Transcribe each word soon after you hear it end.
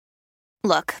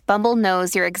Look, Bumble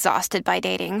knows you're exhausted by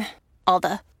dating. All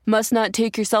the must not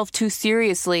take yourself too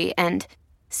seriously and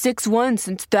 6'1"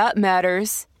 since that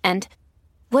matters. And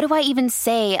what do I even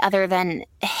say other than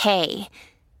hey?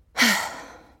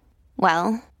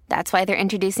 Well, that's why they're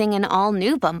introducing an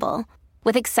all-new Bumble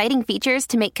with exciting features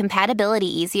to make compatibility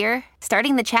easier,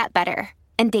 starting the chat better,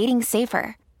 and dating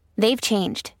safer. They've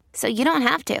changed, so you don't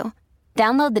have to.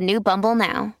 Download the new Bumble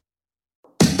now.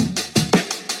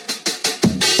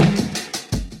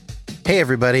 Hey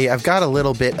everybody, I've got a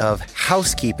little bit of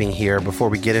housekeeping here before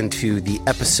we get into the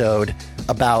episode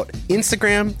about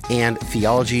Instagram and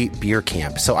Theology Beer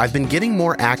Camp. So I've been getting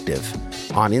more active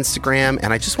on Instagram,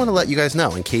 and I just want to let you guys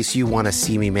know, in case you want to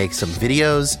see me make some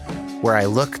videos where I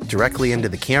look directly into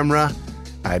the camera.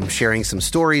 I'm sharing some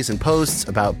stories and posts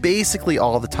about basically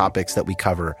all the topics that we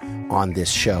cover on this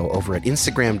show over at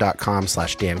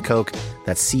Instagram.com/Dan Koch.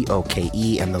 That's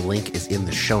COKE, and the link is in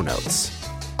the show notes.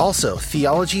 Also,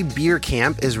 Theology Beer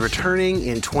Camp is returning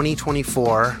in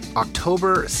 2024,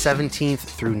 October 17th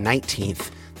through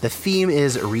 19th. The theme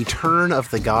is Return of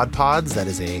the God Pods. That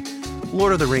is a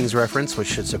Lord of the Rings reference, which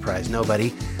should surprise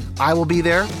nobody. I will be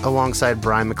there alongside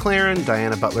Brian McLaren,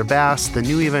 Diana Butler-Bass, the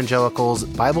New Evangelicals,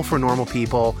 Bible for Normal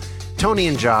People, Tony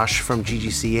and Josh from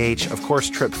GGCH, of course,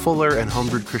 Trip Fuller and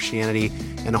Homebrewed Christianity,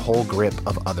 and a whole grip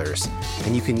of others.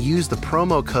 And you can use the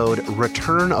promo code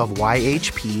Return of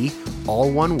YHP,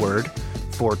 all one word,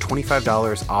 for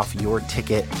 $25 off your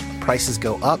ticket. Prices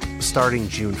go up starting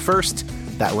June 1st.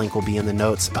 That link will be in the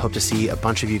notes. I hope to see a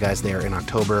bunch of you guys there in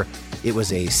October. It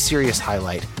was a serious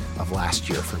highlight of last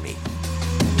year for me.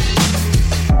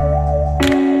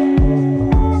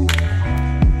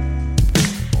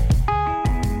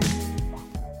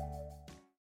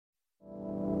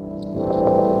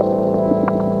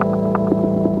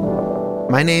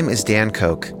 My name is Dan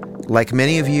Koch. Like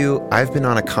many of you, I've been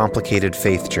on a complicated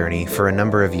faith journey for a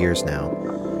number of years now.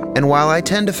 And while I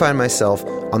tend to find myself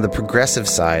on the progressive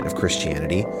side of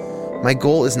Christianity, my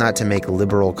goal is not to make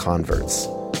liberal converts.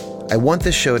 I want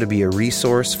this show to be a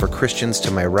resource for Christians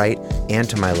to my right and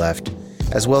to my left,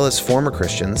 as well as former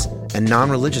Christians and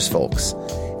non-religious folks,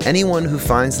 anyone who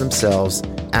finds themselves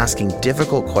asking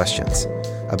difficult questions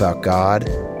about God,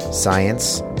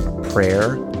 science,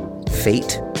 prayer,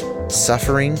 fate,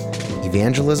 suffering,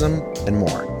 evangelism, and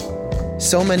more.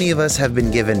 So many of us have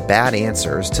been given bad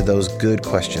answers to those good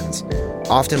questions,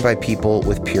 often by people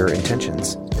with pure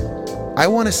intentions. I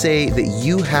want to say that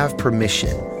you have permission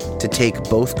to take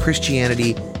both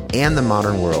Christianity and the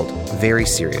modern world very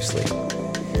seriously.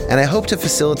 And I hope to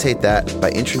facilitate that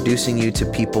by introducing you to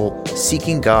people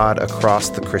seeking God across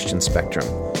the Christian spectrum,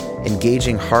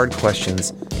 engaging hard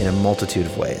questions in a multitude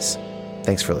of ways.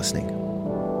 Thanks for listening.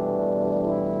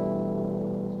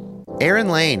 Erin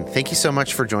Lane, thank you so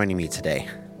much for joining me today.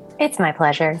 It's my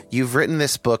pleasure. You've written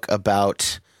this book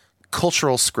about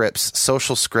cultural scripts,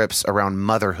 social scripts around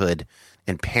motherhood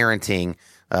and parenting,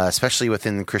 especially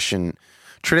within the Christian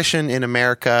tradition in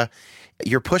America.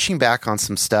 You're pushing back on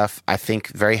some stuff, I think,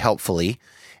 very helpfully.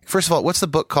 First of all, what's the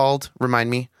book called? Remind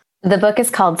me. The book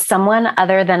is called Someone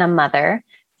Other Than a Mother,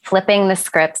 Flipping the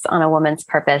Scripts on a Woman's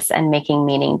Purpose and Making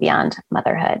Meaning Beyond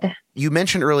Motherhood. You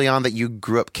mentioned early on that you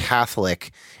grew up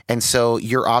Catholic, and so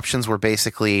your options were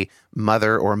basically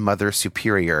mother or mother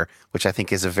superior, which I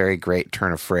think is a very great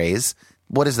turn of phrase.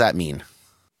 What does that mean?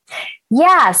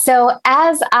 Yeah, so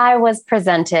as I was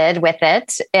presented with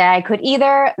it, I could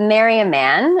either marry a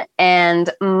man and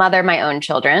mother my own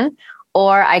children,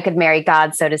 or I could marry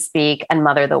God, so to speak, and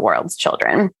mother the world's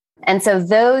children. And so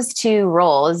those two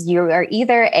roles, you are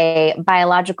either a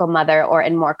biological mother or,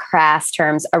 in more crass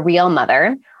terms, a real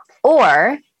mother,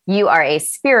 or you are a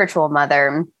spiritual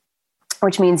mother,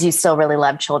 which means you still really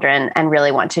love children and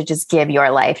really want to just give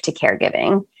your life to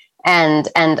caregiving. And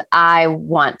I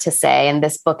want to say, and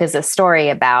this book is a story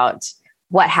about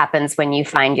what happens when you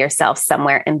find yourself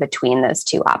somewhere in between those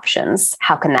two options.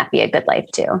 How can that be a good life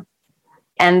too?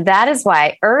 And that is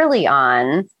why early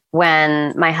on,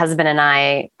 when my husband and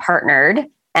I partnered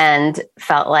and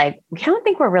felt like we don't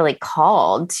think we're really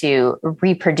called to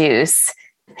reproduce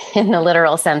in the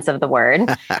literal sense of the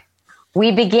word,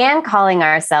 we began calling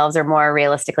ourselves, or more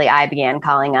realistically, I began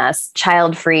calling us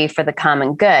child-free for the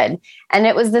common good. And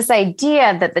it was this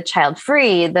idea that the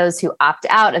child-free, those who opt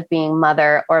out of being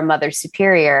mother or mother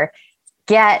superior,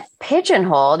 get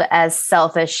pigeonholed as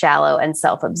selfish, shallow, and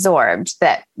self-absorbed,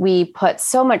 that we put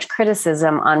so much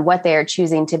criticism on what they are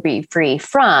choosing to be free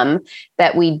from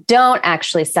that we don't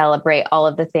actually celebrate all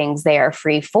of the things they are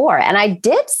free for. And I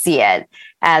did see it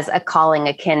as a calling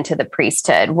akin to the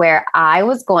priesthood, where I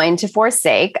was going to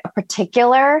forsake a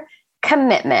particular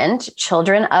commitment,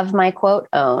 children of my quote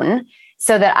own,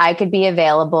 so that I could be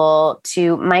available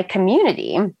to my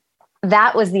community.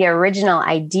 That was the original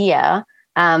idea,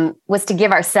 was to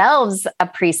give ourselves a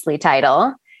priestly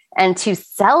title and to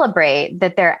celebrate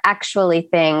that there are actually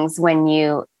things when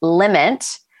you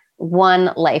limit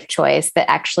one life choice that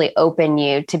actually open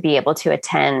you to be able to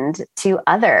attend to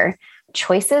other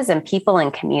choices and people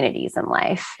and communities in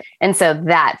life. And so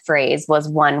that phrase was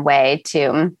one way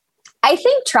to, I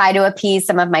think, try to appease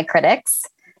some of my critics,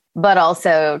 but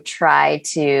also try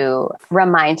to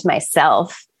remind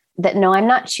myself that, no, I'm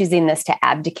not choosing this to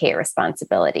abdicate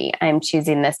responsibility. I'm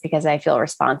choosing this because I feel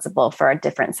responsible for a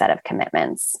different set of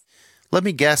commitments. Let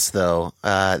me guess, though,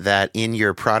 that in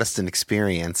your Protestant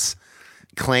experience,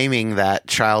 claiming that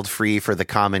child-free for the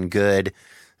common good,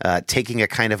 taking a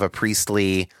kind of a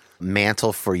priestly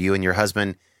mantle for you and your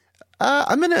husband,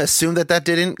 I'm going to assume that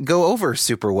didn't go over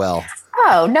super well.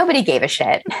 Oh, nobody gave a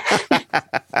shit.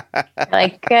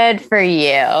 Like, good for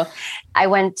you. I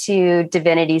went to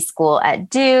divinity school at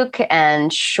Duke,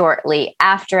 and shortly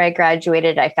after I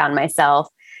graduated, I found myself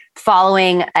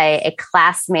following a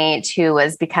classmate who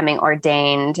was becoming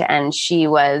ordained, and she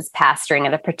was pastoring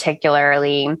at a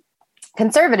particularly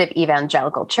conservative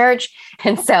evangelical church.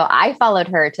 And so I followed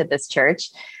her to this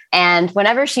church. And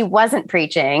whenever she wasn't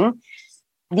preaching,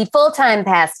 the full-time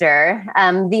pastor,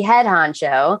 the head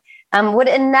honcho, would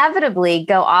inevitably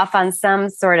go off on some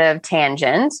sort of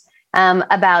tangent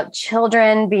about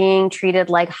children being treated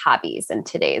like hobbies in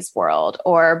today's world,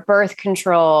 or birth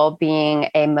control being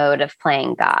a mode of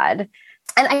playing God.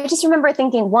 And I just remember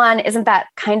thinking, one, isn't that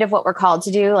kind of what we're called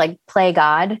to do? Like, play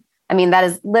God? I mean, that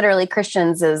is literally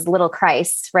Christians as little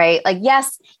Christ, right? Like,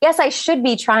 yes, I should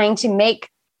be trying to make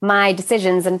my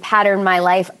decisions and pattern my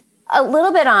life a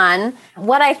little bit on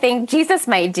what I think Jesus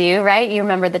might do, right? You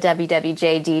remember the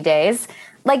WWJD days.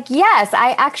 Like, yes,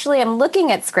 I actually am looking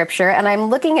at scripture and I'm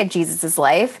looking at Jesus's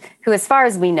life, who, as far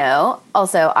as we know,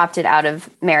 also opted out of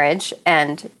marriage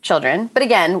and children, but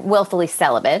again, willfully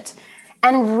celibate,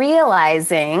 and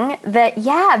realizing that,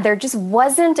 yeah, there just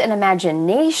wasn't an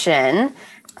imagination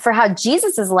for how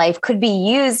Jesus's life could be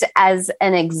used as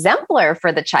an exemplar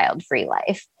for the child-free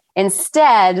life.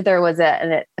 Instead, there was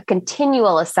a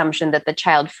continual assumption that the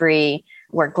child-free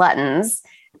were gluttons,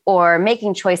 or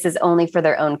making choices only for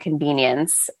their own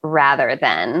convenience rather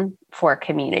than for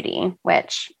community,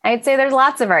 which I'd say there's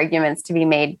lots of arguments to be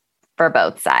made for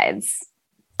both sides.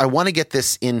 I want to get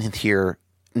this in here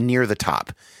near the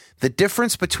top. The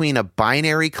difference between a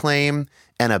binary claim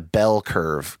and a bell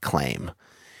curve claim.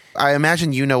 I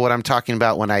imagine you know what I'm talking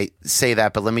about when I say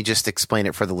that, but let me just explain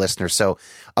it for the listener. So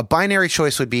a binary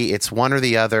choice would be it's one or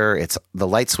the other. It's the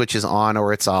light switch is on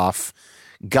or it's off.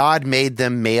 God made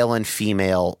them male and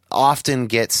female, often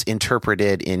gets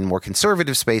interpreted in more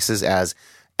conservative spaces as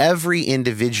every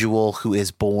individual who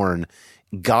is born,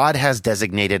 God has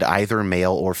designated either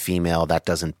male or female. That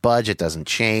doesn't budge. It doesn't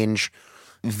change.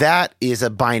 That is a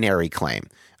binary claim.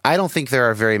 I don't think there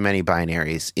are very many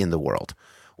binaries in the world.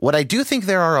 What I do think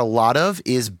there are a lot of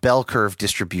is bell curve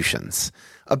distributions.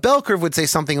 A bell curve would say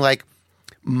something like,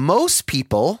 most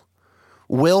people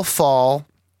will fall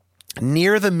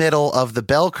near the middle of the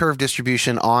bell curve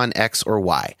distribution on X or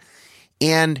Y.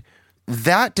 And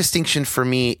that distinction for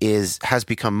me has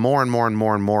become more and more and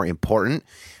more and more important.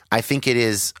 I think it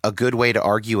is a good way to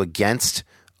argue against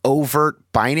overt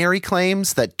binary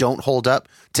claims that don't hold up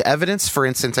to evidence. For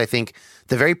instance, I think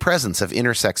the very presence of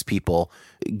intersex people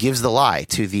gives the lie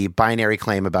to the binary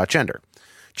claim about gender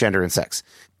and sex.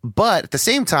 But at the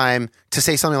same time, to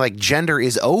say something like gender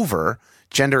is over,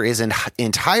 gender is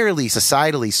entirely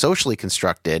societally, socially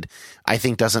constructed, I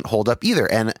think doesn't hold up either.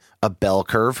 And a bell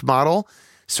curve model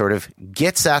sort of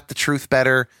gets at the truth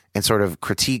better and sort of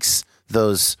critiques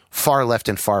those far left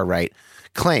and far right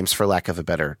claims, for lack of a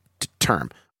better term.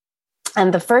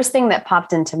 And the first thing that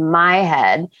popped into my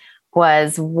head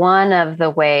was one of the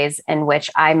ways in which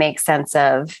I make sense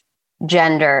of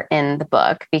gender in the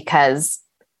book, because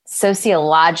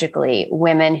sociologically,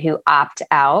 women who opt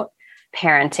out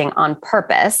parenting on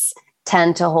purpose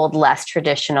tend to hold less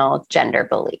traditional gender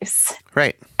beliefs.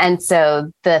 Right. And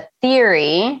so the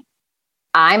theory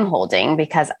I'm holding,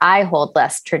 because I hold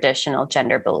less traditional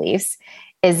gender beliefs,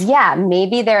 is, yeah,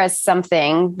 maybe there is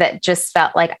something that just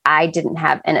felt like I didn't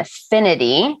have an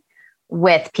affinity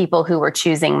with people who were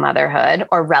choosing motherhood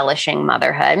or relishing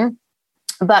motherhood.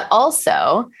 But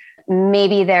also,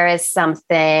 maybe there is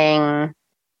something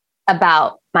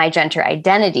about my gender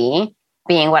identity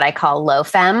being what I call low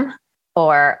femme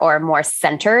or more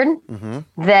centered,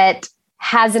 that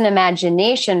has an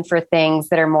imagination for things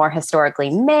that are more historically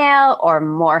male or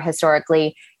more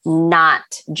historically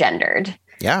not gendered.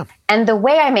 Yeah. And the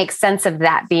way I make sense of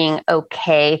that being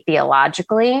okay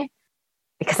theologically,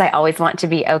 because I always want to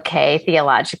be okay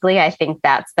theologically, I think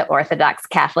that's the Orthodox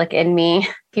Catholic in me.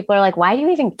 People are like, why do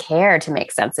you even care to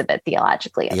make sense of it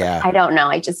theologically? Yeah. I don't know.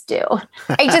 I just do.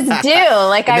 I just do.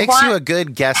 Like, it makes you a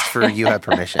good guest for You Have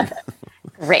Permission.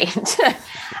 Great.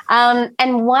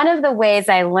 And one of the ways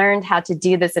I learned how to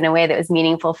do this in a way that was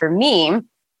meaningful for me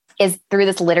is through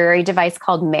this literary device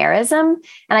called merism.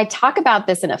 And I talk about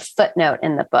this in a footnote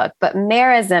in the book, but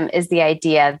merism is the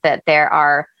idea that there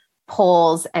are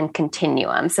poles and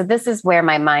continuums. So this is where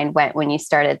my mind went when you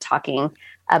started talking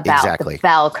about the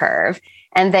bell curve,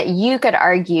 and that you could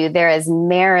argue there is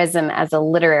merism as a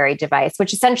literary device,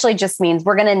 which essentially just means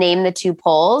we're going to name the two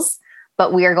poles,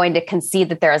 but we are going to concede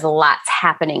that there is lots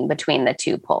happening between the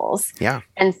two poles. Yeah.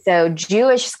 And so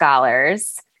Jewish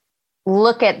scholars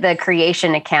look at the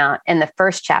creation account in the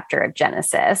first chapter of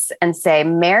Genesis and say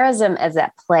merism is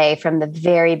at play from the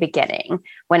very beginning.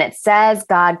 When it says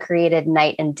God created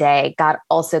night and day, God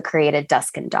also created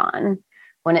dusk and dawn.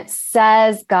 When it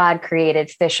says God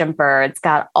created fish and birds,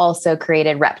 God also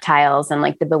created reptiles and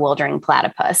like the bewildering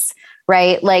platypus,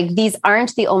 right? Like these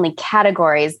aren't the only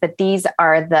categories, but these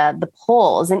are the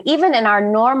poles. And even in our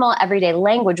normal everyday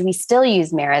language, we still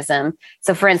use merism.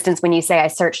 So for instance, when you say I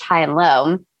searched high and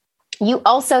low, you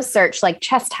also search like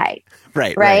chest height.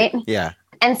 Right. Yeah.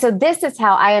 And so this is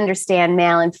how I understand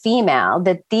male and female,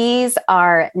 that these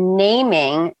are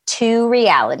naming two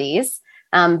realities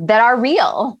that are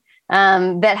real,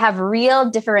 that have real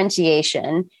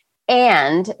differentiation.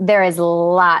 And there is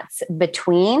lots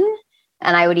between,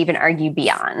 and I would even argue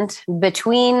beyond,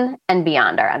 between and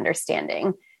beyond our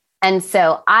understanding. And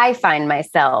so I find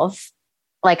myself,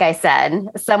 like I said,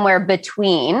 somewhere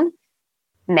between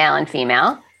male and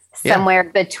female. Somewhere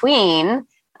between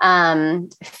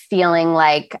feeling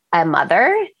like a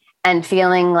mother and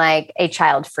feeling like a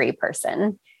child-free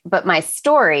person. But my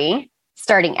story,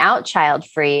 starting out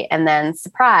child-free and then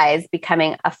surprise,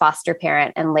 becoming a foster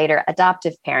parent and later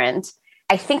adoptive parent,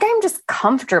 I think I'm just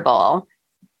comfortable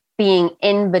being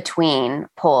in between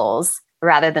poles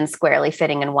rather than squarely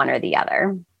fitting in one or the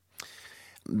other.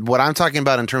 What I'm talking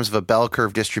about in terms of a bell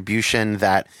curve distribution,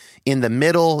 that in the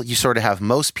middle, you sort of have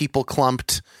most people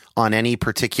clumped on any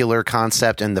particular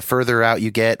concept. And the further out you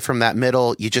get from that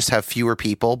middle, you just have fewer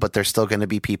people, but there's still going to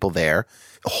be people there.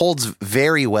 Holds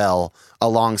very well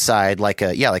alongside like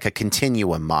a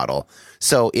continuum model.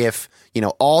 So if,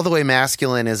 all the way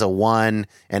masculine is a 1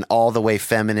 and all the way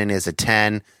feminine is a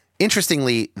 10,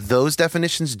 interestingly, those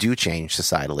definitions do change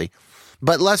societally.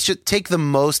 But let's just take the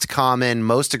most common,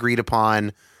 most agreed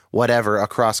upon, whatever,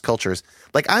 across cultures.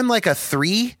 Like I'm like a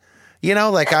 3,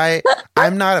 like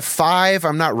I'm not a 5.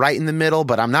 I'm not right in the middle,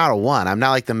 but I'm not a 1. I'm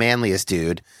not like the manliest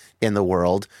dude in the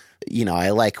world. I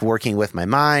like working with my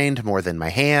mind more than my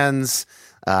hands.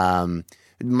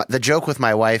 The joke with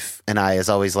my wife and I is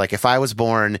always like, if I was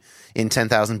born in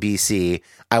 10,000 BC,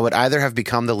 I would either have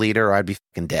become the leader or I'd be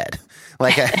fucking dead.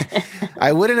 Like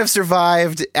I wouldn't have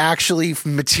survived actually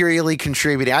materially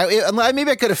contributing.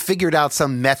 Maybe I could have figured out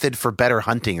some method for better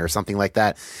hunting or something like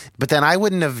that, but then I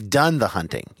wouldn't have done the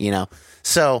hunting,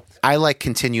 So I like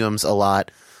continuums a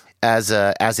lot as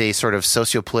a sort of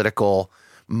sociopolitical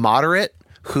moderate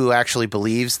who actually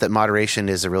believes that moderation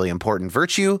is a really important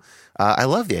virtue. I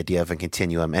love the idea of a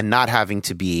continuum and not having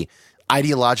to be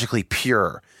ideologically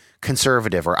pure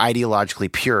conservative or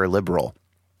ideologically pure liberal,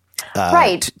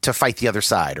 right? To fight the other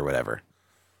side or whatever.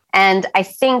 And I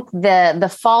think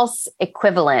the false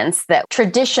equivalence that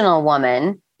traditional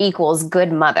woman equals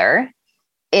good mother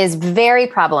is very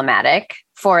problematic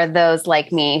for those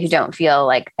like me who don't feel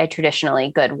like a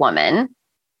traditionally good woman,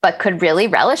 but could really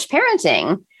relish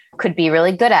parenting, could be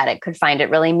really good at it, could find it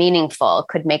really meaningful,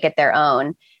 could make it their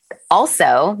own.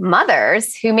 Also,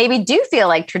 mothers who maybe do feel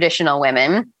like traditional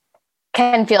women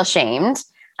can feel shamed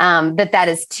that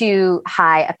is too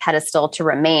high a pedestal to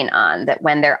remain on, that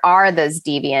when there are those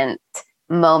deviant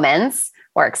moments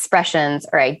or expressions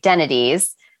or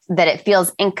identities, that it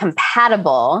feels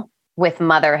incompatible with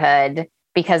motherhood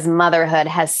because motherhood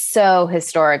has so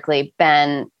historically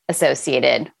been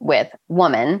associated with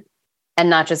woman, and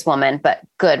not just woman, but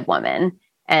good woman.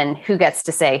 And who gets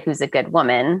to say who's a good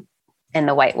woman in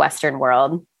the white Western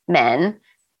world? Men,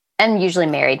 and usually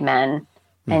married men,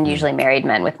 and usually married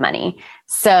men with money.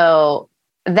 So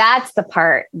that's the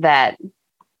part that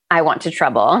I want to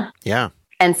trouble. Yeah.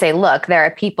 And say, look, there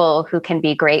are people who can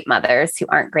be great mothers who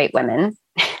aren't great women.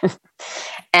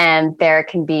 And there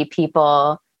can be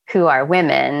people who are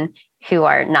women who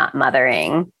are not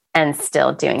mothering and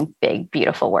still doing big,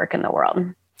 beautiful work in the world.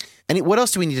 And what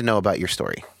else do we need to know about your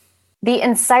story? The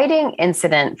inciting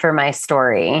incident for my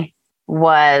story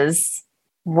was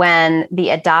when the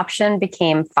adoption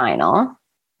became final,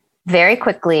 very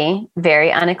quickly,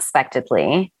 very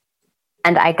unexpectedly.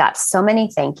 And I got so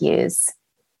many thank yous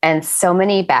and so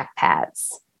many back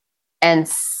pats and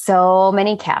so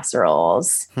many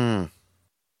casseroles. And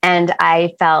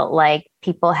I felt like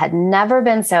people had never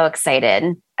been so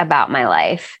excited about my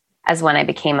life as when I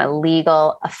became a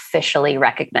legal, officially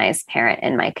recognized parent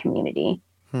in my community.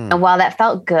 And while that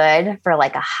felt good for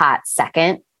like a hot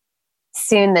second,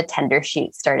 soon the tender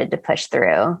sheet started to push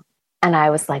through. And I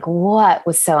was like, what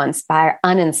was so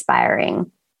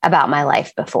uninspiring about my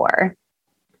life before?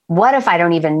 What if I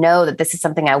don't even know that this is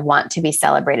something I want to be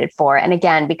celebrated for? And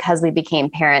again, because we became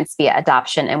parents via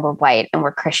adoption and we're white and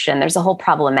we're Christian, there's a whole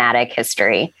problematic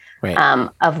history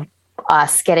of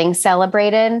us getting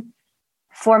celebrated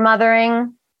for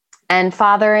mothering and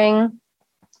fathering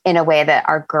in a way that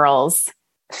our girls'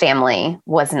 family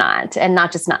was not. And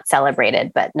not just not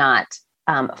celebrated, but not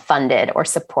funded or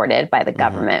supported by the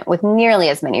government with nearly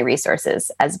as many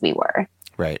resources as we were.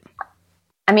 Right.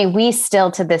 I mean, we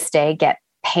still to this day get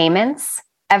payments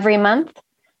every month.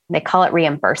 They call it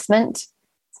reimbursement.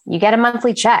 You get a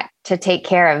monthly check to take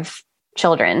care of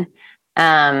children,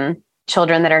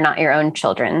 children that are not your own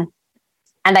children.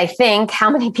 And I think how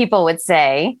many people would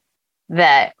say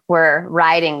that we're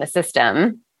riding the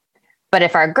system, but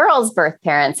if our girls' birth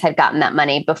parents had gotten that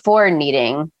money before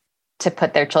needing to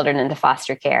put their children into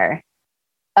foster care,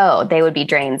 they would be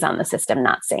drains on the system,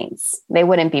 not saints. They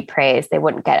wouldn't be praised. They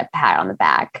wouldn't get a pat on the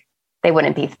back. They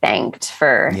wouldn't be thanked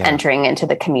for entering into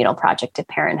the communal project of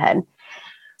parenthood.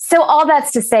 So all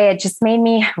that's to say, it just made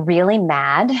me really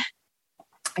mad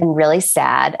and really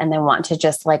sad, and then want to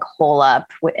just like hole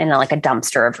up in like a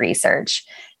dumpster of research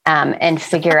and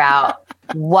figure out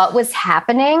what was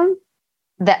happening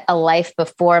that a life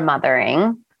before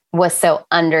mothering was so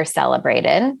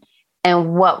under-celebrated,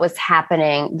 and what was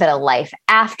happening that a life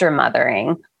after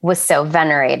mothering was so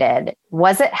venerated.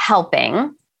 Was it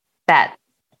helping that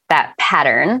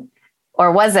pattern,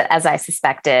 or was it, as I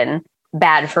suspected,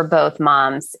 bad for both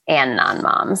moms and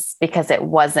non-moms? Because it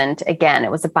wasn't, again,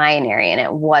 it was a binary and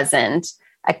it wasn't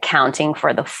accounting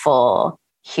for the full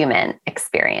human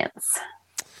experience.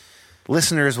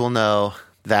 Listeners will know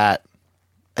that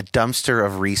a dumpster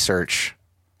of research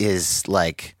is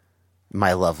like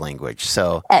my love language.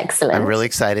 So excellent. I'm really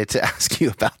excited to ask you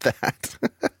about that.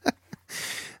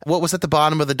 What was at the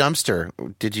bottom of the dumpster?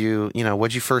 What'd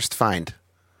you first find?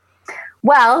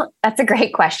 Well, that's a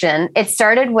great question. It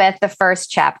started with the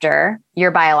first chapter, Your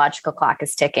Biological Clock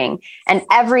is Ticking. And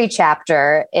every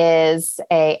chapter is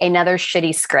another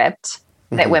shitty script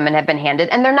that women have been handed.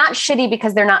 And they're not shitty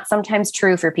because they're not sometimes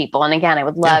true for people. And again, I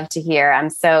would love to hear,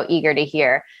 I'm so eager to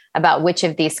hear about which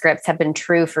of these scripts have been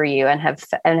true for you and have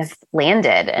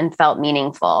landed and felt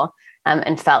meaningful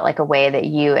and felt like a way that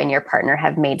you and your partner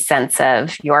have made sense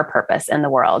of your purpose in the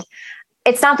world.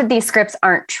 It's not that these scripts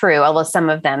aren't true, although some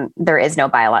of them, there is no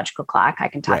biological clock. I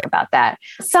can talk about that.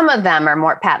 Some of them are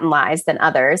more patent lies than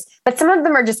others, but some of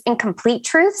them are just incomplete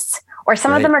truths, or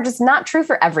some of them are just not true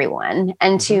for everyone.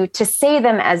 And to say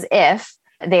them as if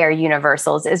they are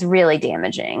universals is really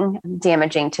damaging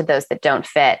to those that don't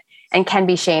fit, and can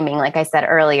be shaming, like I said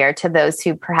earlier, to those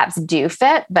who perhaps do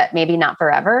fit, but maybe not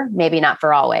forever, maybe not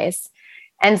for always.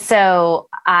 And so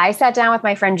I sat down with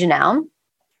my friend Janelle,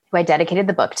 who I dedicated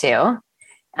the book to.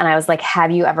 And I was like,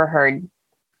 have you ever heard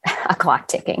a clock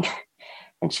ticking?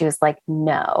 And she was like,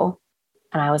 no.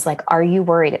 And I was like, are you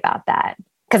worried about that?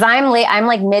 Because I'm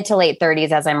like mid to late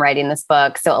 30s as I'm writing this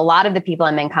book. So a lot of the people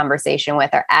I'm in conversation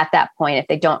with are at that point, if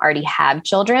they don't already have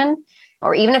children,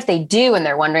 or even if they do and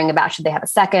they're wondering about should they have a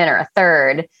second or a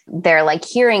third, they're like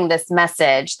hearing this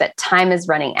message that time is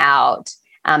running out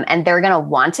and they're going to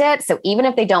want it. So even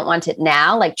if they don't want it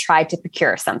now, like try to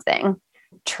procure something.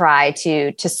 Try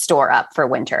to store up for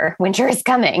winter. Winter is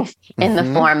coming in the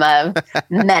form of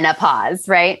menopause,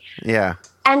 right? Yeah.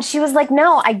 And she was like,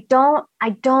 no,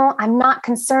 I'm not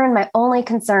concerned. My only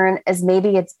concern is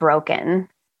maybe it's broken.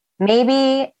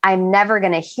 Maybe I'm never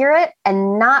going to hear it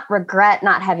and not regret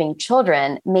not having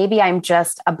children. Maybe I'm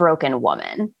just a broken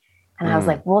woman. And I was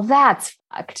like, well, that's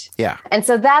fucked. Yeah. And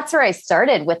so that's where I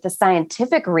started with the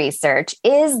scientific research.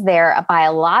 Is there a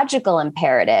biological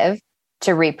imperative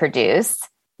to reproduce?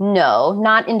 No,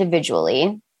 not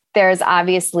individually. There's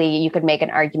obviously, you could make an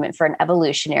argument for an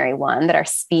evolutionary one that our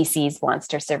species wants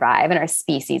to survive and our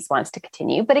species wants to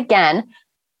continue. But again,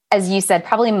 as you said,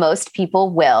 probably most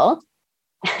people will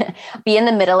be in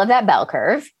the middle of that bell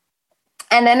curve.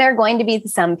 And then there are going to be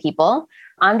some people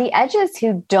on the edges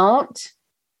who don't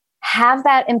have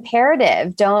that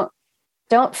imperative, don't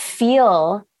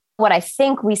feel What I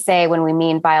think we say when we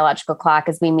mean biological clock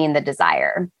is we mean the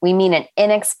desire. We mean an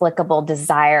inexplicable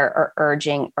desire or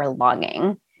urging or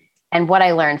longing. And what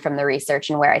I learned from the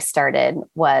research and where I started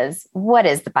was, what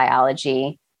is the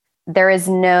biology? There is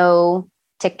no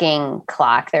ticking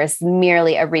clock. There's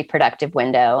merely a reproductive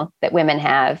window that women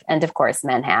have, and of course,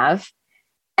 men have.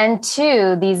 And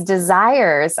two, these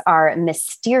desires are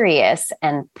mysterious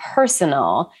and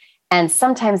personal, and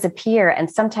sometimes appear and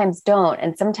sometimes don't,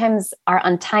 and sometimes are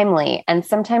untimely and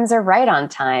sometimes are right on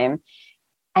time.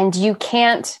 And you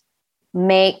can't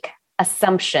make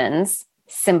assumptions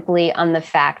simply on the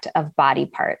fact of body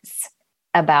parts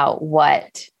about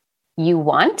what you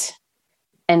want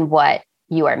and what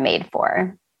you are made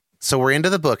for. So we're into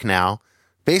the book now.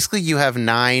 Basically, you have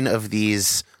 9 of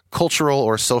these cultural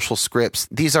or social scripts.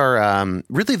 These are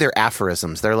really, they're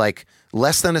aphorisms. They're like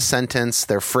less than a sentence.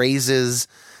 They're phrases,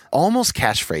 almost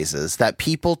catchphrases that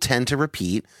people tend to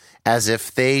repeat as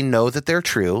if they know that they're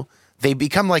true. They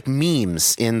become like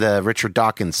memes in the Richard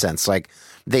Dawkins sense. Like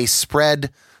they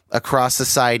spread across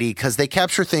society because they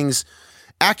capture things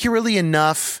accurately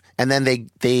enough, and then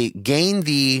they gain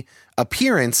the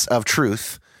appearance of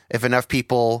truth if enough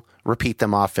people repeat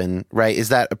them often, right? Is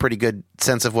that a pretty good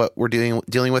sense of what we're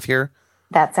dealing with here?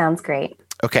 That sounds great.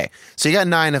 Okay. So you got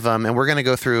 9 of them, and we're going to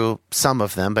go through some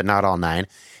of them, but not all 9.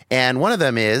 And one of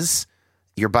them is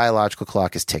your biological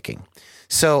clock is ticking.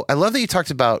 So I love that you talked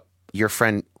about your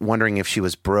friend wondering if she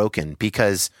was broken,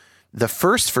 because the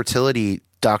first fertility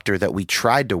doctor that we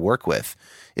tried to work with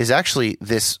is actually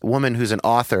this woman who's an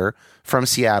author from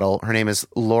Seattle. Her name is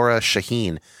Laura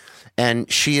Shaheen,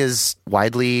 and she is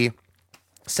widely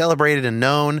celebrated and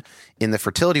known in the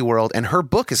fertility world. And her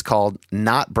book is called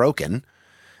Not Broken,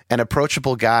 an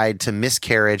approachable guide to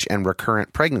miscarriage and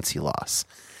recurrent pregnancy loss.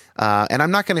 And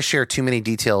I'm not going to share too many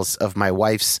details of my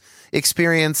wife's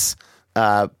experience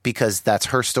because that's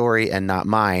her story and not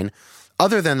mine.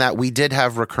 Other than that, we did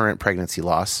have recurrent pregnancy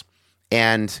loss,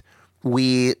 and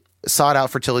we sought out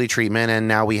fertility treatment, and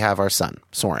now we have our son,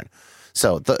 Soren.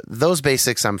 So those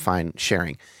basics I'm fine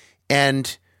sharing.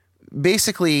 And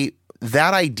basically,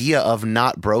 that idea of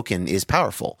not broken is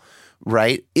powerful,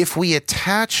 right? If we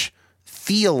attach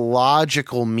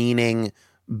theological meaning,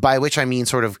 by which I mean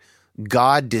sort of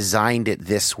God designed it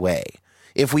this way.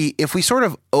 If we sort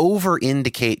of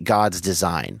over-indicate God's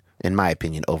design, in my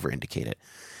opinion, over-indicate it,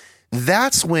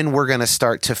 that's when we're going to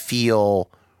start to feel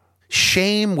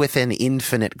shame with an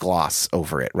infinite gloss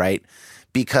over it, right?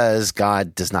 Because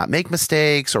God does not make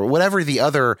mistakes, or whatever the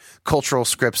other cultural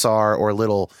scripts are, or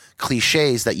little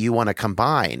cliches that you want to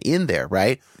combine in there,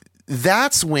 right?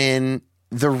 That's when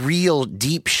the real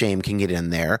deep shame can get in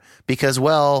there, because,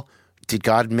 well, did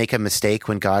God make a mistake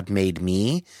when God made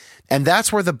me? And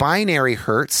that's where the binary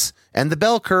hurts, and the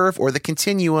bell curve or the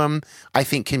continuum, I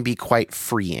think, can be quite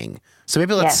freeing. So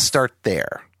maybe let's start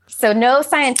there. So no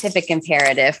scientific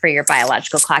imperative for your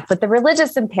biological clock, but the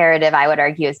religious imperative, I would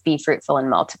argue, is be fruitful and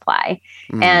multiply.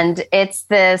 And it's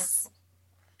this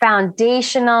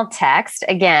foundational text,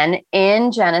 again,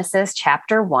 in Genesis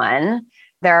chapter 1.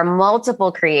 There are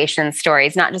multiple creation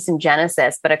stories, not just in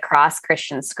Genesis, but across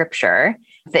Christian scripture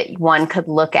that one could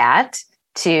look at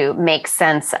to make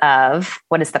sense of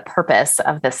what is the purpose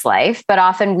of this life. But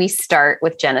often we start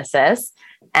with Genesis,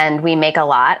 and we make a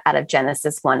lot out of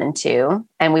Genesis 1 and 2,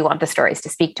 and we want the stories to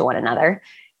speak to one another.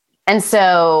 And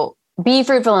so be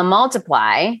fruitful and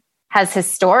multiply has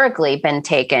historically been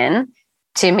taken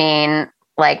to mean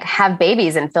like have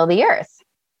babies and fill the earth.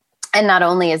 And not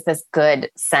only is this good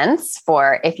sense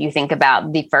for if you think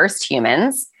about the first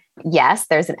humans, yes,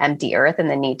 there's an empty earth and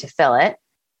the need to fill it.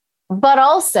 But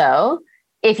also,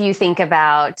 if you think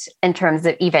about in terms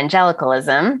of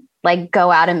evangelicalism, like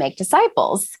go out and make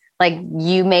disciples. Like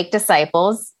you make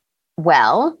disciples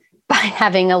well by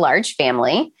having a large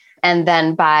family, and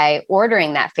then by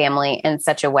ordering that family in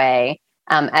such a way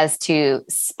as to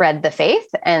spread the faith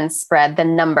and spread the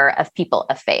number of people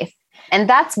of faith. And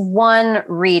that's one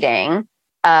reading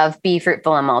of Be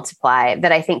Fruitful and Multiply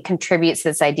that I think contributes to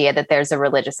this idea that there's a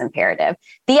religious imperative.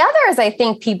 The other is, I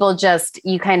think people just,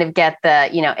 you kind of get the,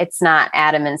 it's not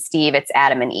Adam and Steve, it's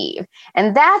Adam and Eve.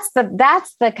 And that's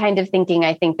the kind of thinking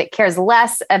I think that cares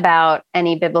less about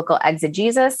any biblical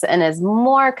exegesis and is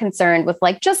more concerned with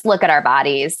like, just look at our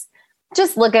bodies,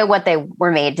 just look at what they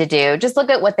were made to do, just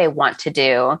look at what they want to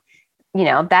do.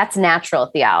 That's natural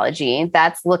theology.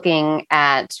 That's looking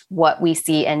at what we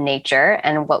see in nature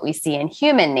and what we see in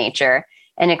human nature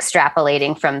and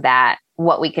extrapolating from that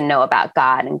what we can know about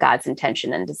God and God's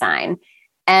intention and design.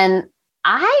 And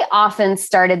I often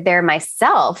started there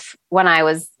myself when I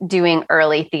was doing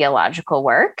early theological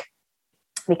work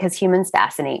because humans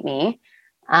fascinate me.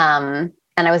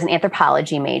 and I was an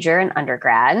anthropology major in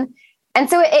undergrad. And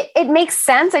so it makes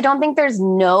sense. I don't think there's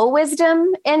no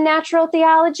wisdom in natural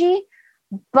theology,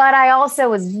 but I also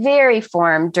was very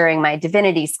formed during my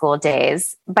divinity school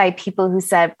days by people who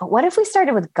said, but what if we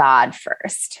started with God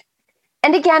first?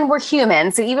 And again, we're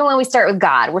human. So even when we start with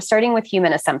God, we're starting with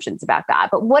human assumptions about God.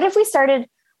 But what if we started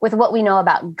with what we know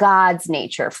about God's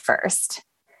nature first,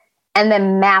 and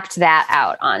then mapped that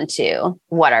out onto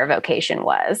what our vocation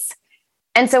was?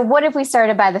 And so what if we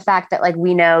started by the fact that, like,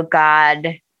 we know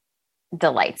God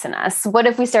delights in us? What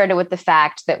if we started with the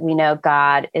fact that we know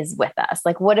God is with us?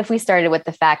 Like, what if we started with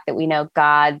the fact that we know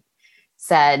God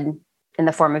said in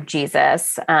the form of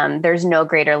Jesus, there's no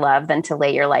greater love than to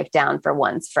lay your life down for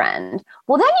one's friend?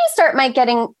 Well, then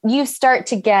you start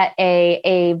to get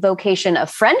a vocation of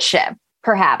friendship,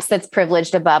 perhaps, that's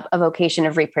privileged above a vocation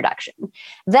of reproduction.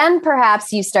 Then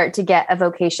perhaps you start to get a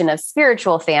vocation of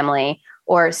spiritual family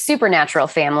or supernatural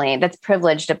family that's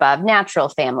privileged above natural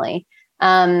family.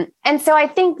 And so I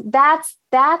think that's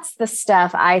the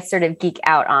stuff I sort of geek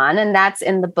out on. And that's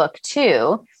in the book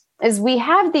too, is we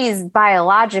have these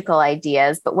biological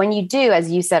ideas, but when you do,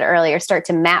 as you said earlier, start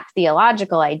to map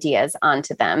theological ideas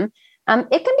onto them, it can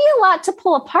be a lot to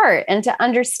pull apart and to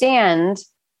understand,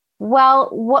 well,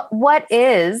 what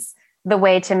is the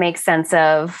way to make sense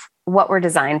of what we're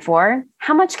designed for?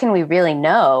 How much can we really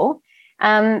know?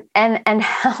 And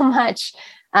how much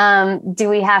do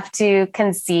we have to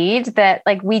concede that,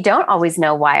 like, we don't always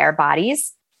know why our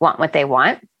bodies want what they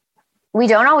want? We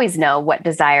don't always know what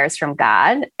desires from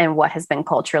God and what has been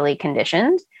culturally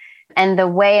conditioned. And the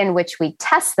way in which we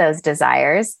test those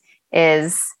desires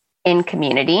is in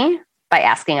community by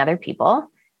asking other people.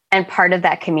 And part of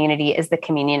that community is the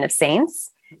communion of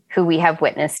saints, who we have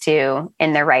witnessed to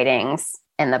in their writings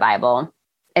in the Bible.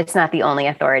 It's not the only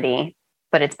authority,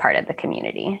 but it's part of the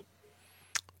community.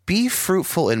 Be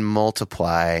fruitful and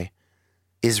multiply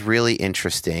is really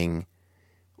interesting.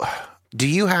 Do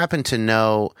you happen to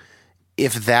know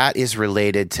if that is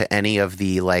related to any of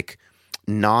the, like,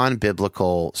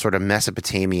 non-biblical sort of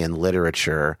Mesopotamian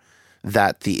literature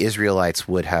that the Israelites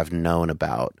would have known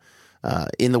about,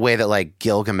 in the way that, like,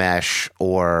 Gilgamesh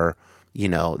or, you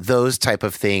know, those type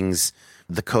of things,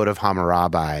 the Code of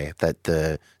Hammurabi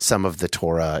that some of the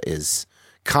Torah is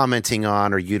commenting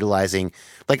on or utilizing?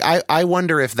 Like, I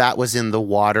wonder if that was in the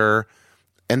water.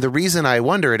 And the reason I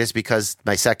wonder it is because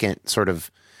my second sort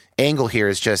of angle here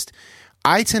is just,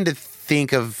 I tend to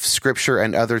think of scripture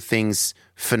and other things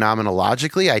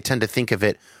phenomenologically. I tend to think of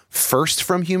it first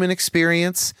from human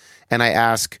experience. And I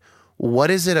ask, what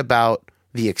is it about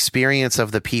the experience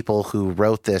of the people who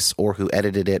wrote this or who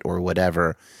edited it or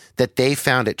whatever, that they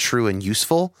found it true and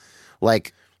useful?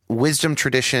 Like, wisdom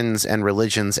traditions and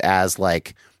religions as,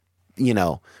 like, you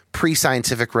know,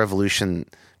 pre-scientific revolution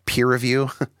peer review,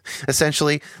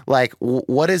 essentially. Like,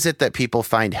 what is it that people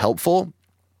find helpful?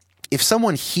 If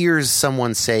someone hears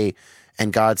someone say,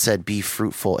 and God said, be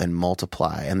fruitful and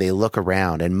multiply, and they look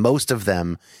around and most of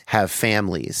them have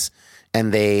families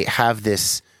and they have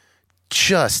this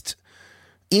just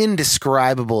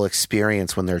indescribable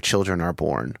experience when their children are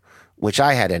born, which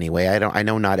I had anyway. I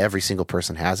know not every single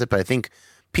person has it, but I think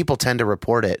people tend to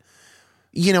report it,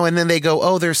 you know, and then they go,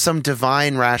 oh, there's some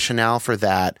divine rationale for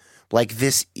that. Like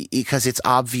this, because it's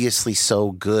obviously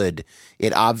so good.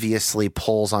 It obviously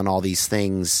pulls on all these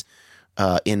things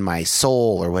in my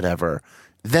soul or whatever.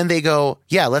 Then they go,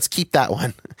 yeah, let's keep that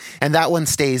one. And that one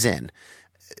stays in.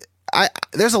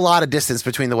 There's a lot of distance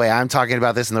between the way I'm talking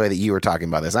about this and the way that you were talking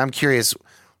about this. I'm curious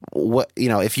what, you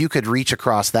know, if you could reach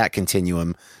across that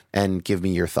continuum and give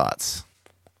me your thoughts.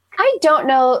 I don't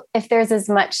know if there's as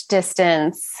much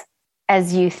distance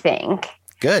as you think.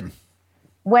 Good.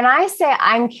 When I say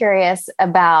I'm curious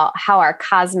about how our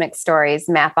cosmic stories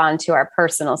map onto our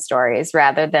personal stories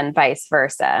rather than vice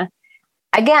versa,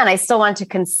 again, I still want to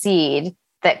concede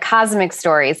that cosmic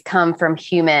stories come from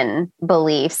human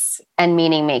beliefs and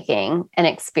meaning making and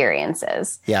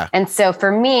experiences. Yeah. And so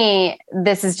for me,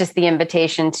 this is just the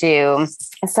invitation to,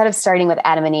 instead of starting with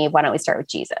Adam and Eve, why don't we start with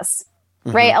Jesus?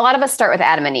 Mm-hmm. Right? A lot of us start with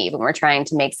Adam and Eve when we're trying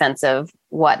to make sense of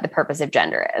what the purpose of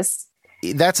gender is.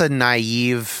 That's a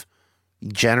naive,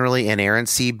 generally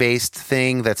inerrancy based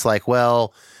thing that's like,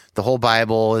 well, the whole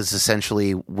Bible is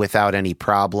essentially without any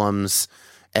problems.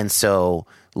 And so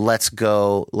let's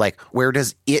go, like, where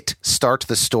does it start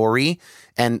the story?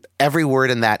 And every word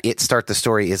in that it start the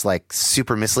story is like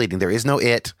super misleading. There is no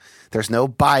it. There's no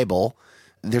Bible.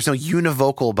 There's no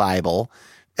univocal Bible.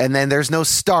 And then there's no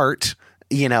start.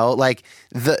 You know, like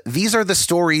these are the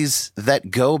stories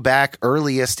that go back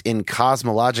earliest in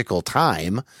cosmological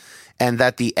time, and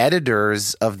that the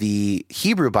editors of the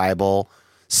Hebrew Bible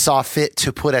saw fit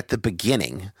to put at the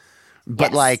beginning. But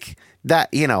Yes. like that,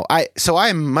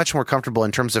 I'm much more comfortable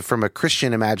in terms of from a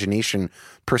Christian imagination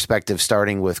perspective,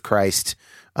 starting with Christ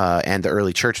and the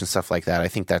early church and stuff like that. I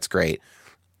think that's great.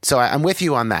 So I'm with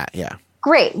you on that. Yeah.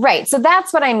 Great. Right. So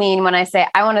that's what I mean when I say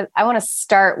I want to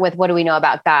start with what do we know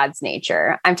about God's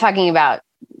nature? I'm talking about,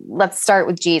 let's start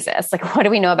with Jesus. Like, what do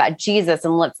we know about Jesus?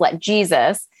 And let's let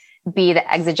Jesus be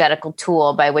the exegetical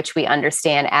tool by which we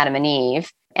understand Adam and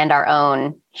Eve and our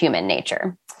own human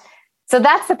nature. So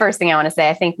that's the first thing I want to say.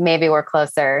 I think maybe we're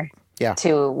closer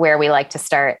to where we like to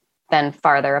start than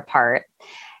farther apart.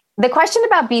 The question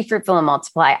about be fruitful and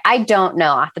multiply, I don't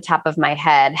know off the top of my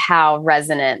head how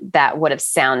resonant that would have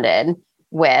sounded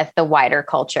with the wider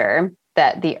culture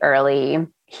that the early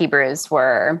Hebrews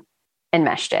were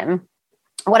enmeshed in.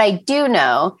 What I do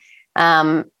know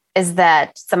is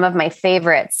that some of my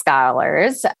favorite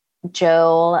scholars,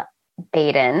 Joel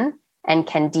Baden and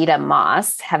Candida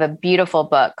Moss, have a beautiful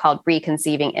book called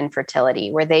Reconceiving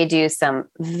Infertility, where they do some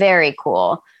very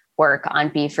cool work on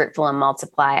be fruitful and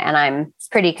multiply. And I'm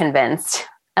pretty convinced.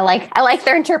 I like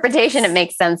their interpretation. It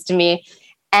makes sense to me.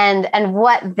 And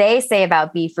what they say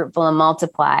about be fruitful and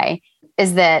multiply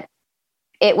is that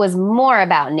it was more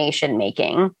about nation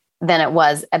making than it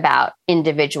was about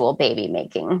individual baby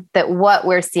making. That what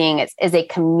we're seeing is a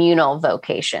communal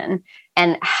vocation.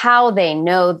 And how they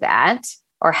know that,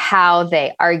 or how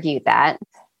they argue that,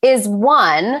 is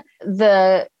one,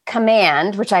 the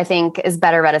command, which I think is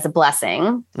better read as a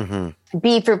blessing,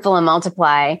 be fruitful and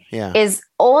multiply, is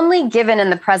only given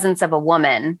in the presence of a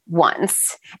woman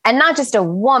once. And not just a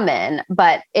woman,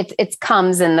 but it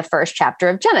comes in the first chapter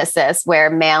of Genesis, where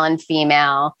male and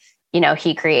female,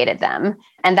 he created them.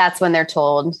 And that's when they're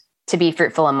told to be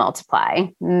fruitful and multiply,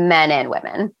 men and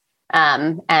women,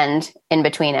 and in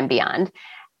between and beyond.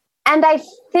 And I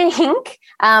think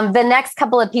the next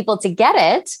couple of people to get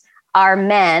it are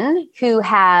men who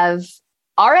have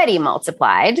already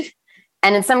multiplied,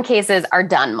 and in some cases are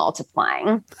done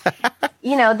multiplying.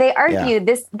 They argue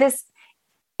this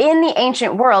in the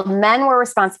ancient world, men were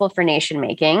responsible for nation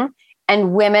making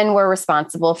and women were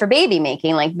responsible for baby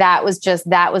making. Like that was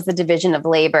the division of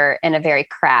labor in a very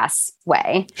crass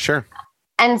way. Sure.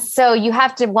 And so you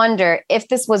have to wonder if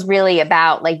this was really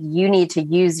about like, you need to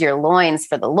use your loins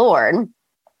for the Lord.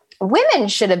 Women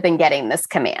should have been getting this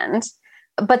command,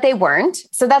 but they weren't.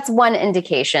 So that's one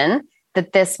indication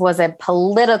that this was a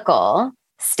political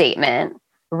statement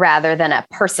rather than a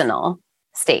personal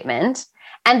statement.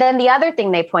 And then the other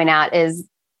thing they point out is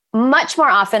much more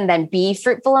often than be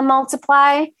fruitful and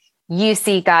multiply, you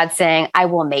see God saying, I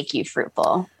will make you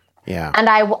fruitful. Yeah. And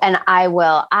I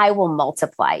will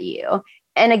multiply you.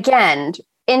 And again,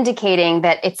 indicating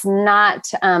that it's not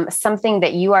something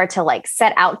that you are to like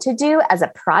set out to do as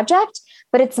a project,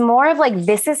 but it's more of like,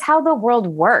 this is how the world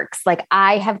works. Like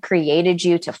I have created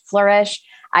you to flourish.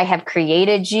 I have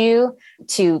created you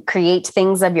to create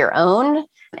things of your own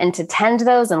and to tend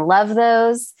those and love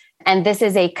those. And this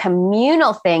is a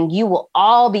communal thing you will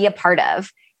all be a part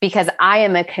of, because I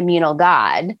am a communal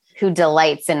God who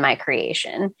delights in my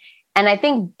creation. And I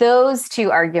think those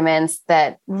two arguments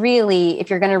that really, if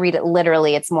you're going to read it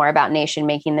literally, it's more about nation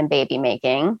making than baby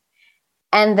making.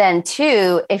 And then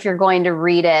two, if you're going to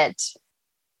read it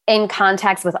in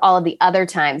context with all of the other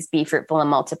times be fruitful and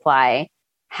multiply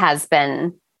has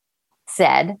been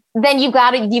said, then you've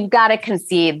got to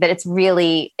concede that it's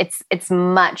really, it's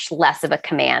much less of a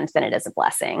command than it is a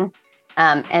blessing.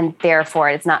 And therefore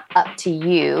it's not up to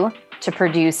you to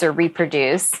produce or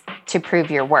reproduce to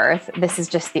prove your worth. This is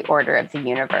just the order of the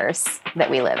universe that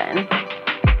we live in.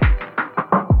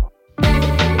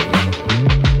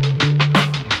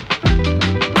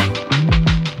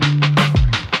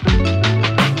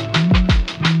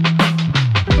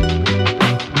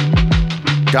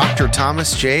 Dr.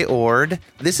 Thomas J. Oord,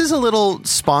 this is a little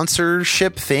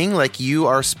sponsorship thing, like you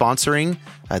are sponsoring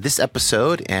this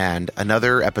episode and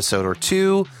another episode or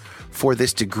two for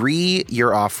this degree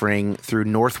you're offering through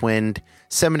Northwind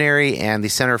Seminary and the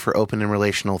Center for Open and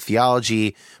Relational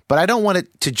Theology. But I don't want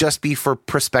it to just be for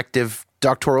prospective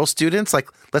doctoral students. Like,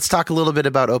 let's talk a little bit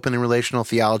about open and relational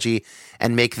theology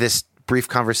and make this brief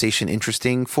conversation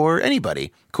interesting for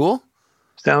anybody. Cool?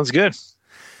 Sounds good.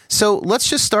 So let's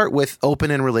just start with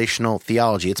open and relational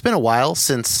theology. It's been a while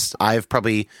since I've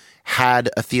probably had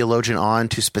a theologian on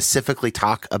to specifically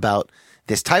talk about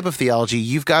this type of theology.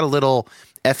 You've got a little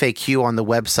FAQ on the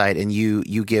website, and you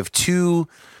give two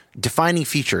defining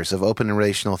features of open and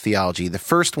relational theology. The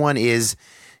first one is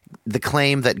the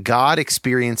claim that God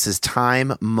experiences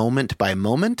time moment by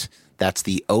moment. That's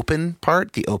the open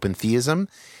part, the open theism.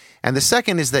 And the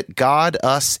second is that God,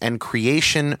 us, and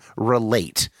creation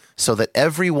relate. so that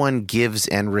everyone gives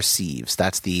and receives.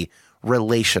 That's the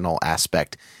relational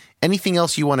aspect. Anything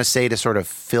else you want to say to sort of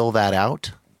fill that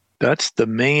out? That's the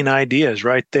main ideas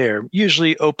right there.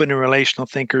 Usually open and relational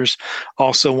thinkers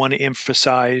also want to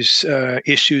emphasize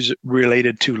issues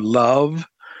related to love,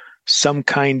 some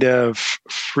kind of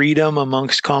freedom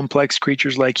amongst complex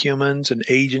creatures like humans, and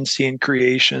agency in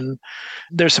creation.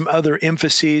 There's some other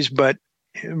emphases, but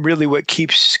really what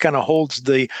kind of holds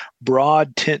the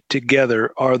broad tent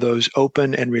together are those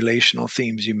open and relational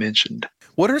themes you mentioned.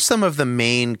 What are some of the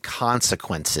main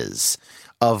consequences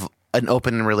of an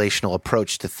open and relational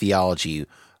approach to theology?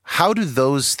 How do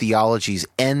those theologies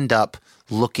end up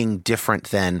looking different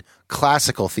than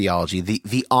classical theology,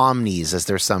 the omnis, as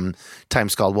they're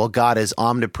sometimes called? Well, God is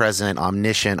omnipresent,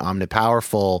 omniscient,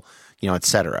 omnipowerful, et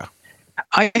cetera.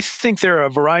 I think there are a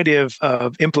variety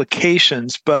of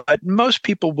implications, but most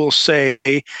people will say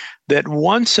that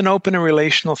once an open and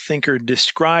relational thinker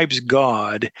describes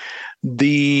God,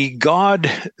 the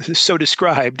God so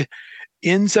described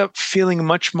ends up feeling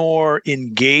much more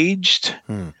engaged,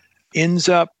 ends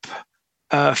up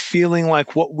feeling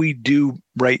like what we do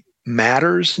right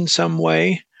matters in some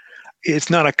way. It's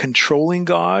not a controlling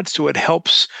God, so it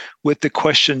helps with the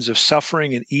questions of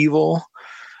suffering and evil.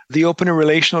 The open and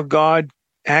relational God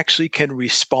actually can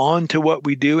respond to what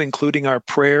we do, including our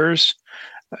prayers.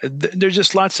 There's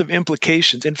just lots of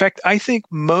implications. In fact, I think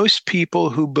most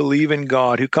people who believe in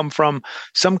God, who come from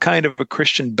some kind of a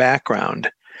Christian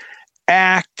background,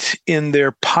 act in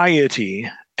their piety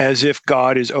as if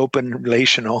God is open and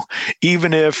relational.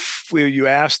 Even if you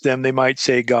ask them, they might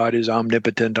say God is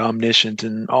omnipotent, omniscient,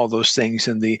 and all those things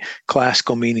in the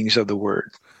classical meanings of the word.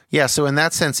 Yeah, so in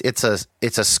that sense, it's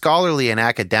a scholarly and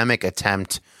academic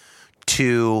attempt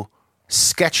to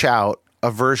sketch out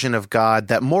a version of God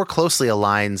that more closely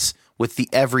aligns with the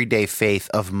everyday faith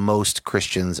of most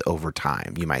Christians over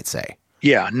time, you might say.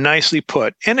 Yeah, nicely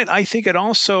put. And I think it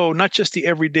also, not just the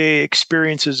everyday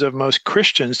experiences of most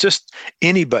Christians, just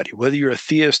anybody, whether you're a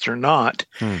theist or not.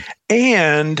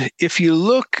 And if you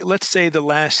look, let's say the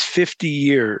last 50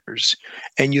 years,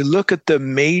 and you look at the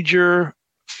major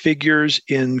figures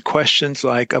in questions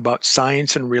like about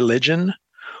science and religion,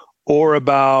 or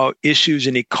about issues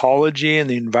in ecology and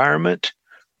the environment,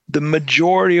 the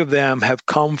majority of them have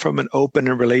come from an open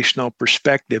and relational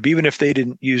perspective, even if they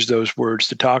didn't use those words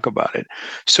to talk about it.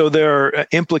 So there are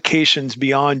implications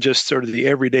beyond just sort of the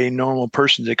everyday normal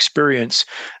person's experience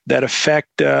that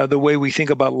affect the way we think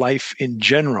about life in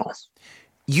general.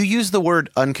 You used the word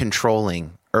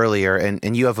uncontrolling earlier,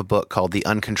 and you have a book called The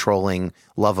Uncontrolling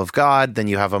Love of God. Then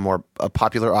you have a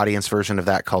popular audience version of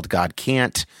that called God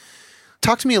Can't.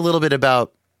 Talk to me a little bit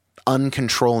about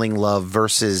uncontrolling love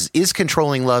versus is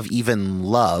controlling love even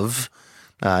love?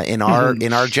 In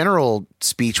our general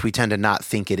speech, we tend to not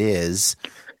think it is.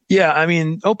 Yeah, I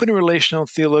mean, open and relational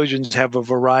theologians have a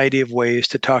variety of ways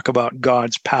to talk about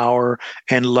God's power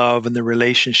and love and the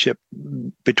relationship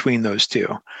between those two.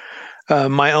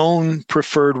 My own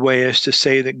preferred way is to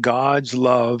say that God's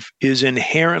love is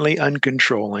inherently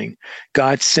uncontrolling.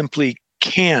 God simply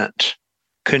can't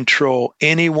control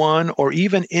anyone or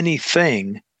even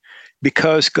anything,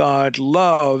 because God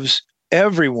loves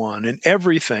everyone and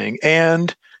everything,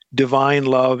 and divine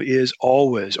love is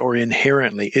always or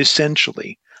inherently,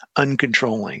 essentially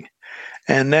uncontrolling.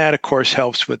 And that, of course,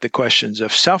 helps with the questions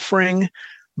of suffering,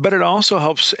 but it also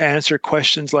helps answer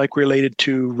questions like related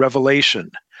to revelation.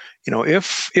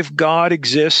 If God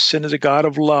exists and is a God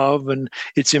of love, and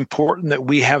it's important that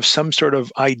we have some sort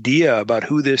of idea about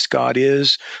who this God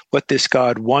is, what this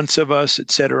God wants of us,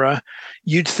 etc.,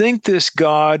 you'd think this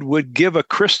God would give a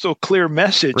crystal clear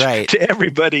message to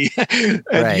everybody.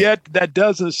 And yet that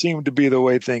doesn't seem to be the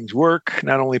way things work,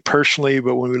 not only personally,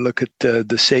 but when we look at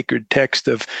the sacred text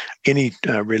of any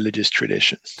religious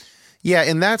tradition. Yeah,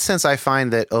 in that sense, I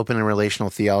find that open and relational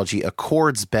theology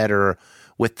accords better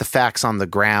with the facts on the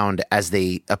ground as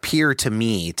they appear to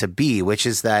me to be, which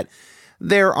is that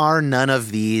there are none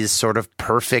of these sort of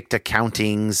perfect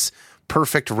accountings,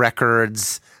 perfect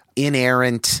records,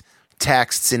 inerrant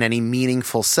texts in any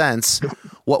meaningful sense.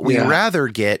 What we rather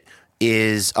get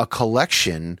is a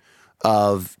collection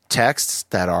of texts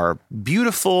that are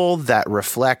beautiful, that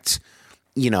reflect,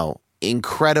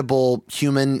 incredible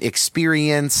human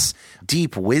experience,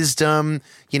 deep wisdom,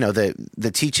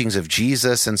 the teachings of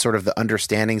Jesus and sort of the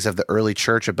understandings of the early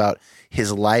church about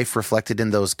his life reflected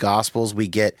in those gospels. We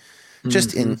get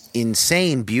just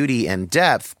insane beauty and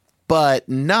depth, but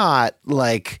not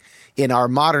like in our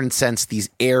modern sense, these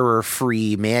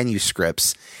error-free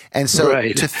manuscripts. And so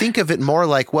to think of it more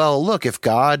like, well, look, if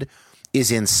God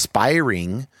is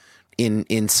inspiring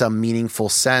in some meaningful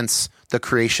sense the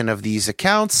creation of these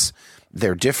accounts.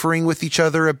 They're differing with each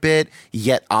other a bit,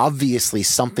 yet obviously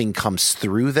something comes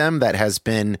through them that has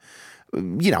been,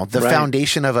 the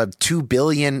foundation of a 2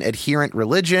 billion adherent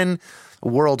religion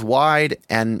worldwide,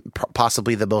 and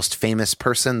possibly the most famous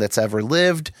person that's ever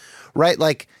lived, right?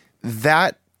 Like,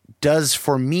 that does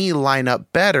for me line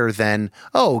up better than,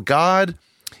 God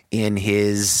in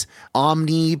his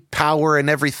omni power and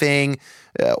everything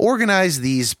organize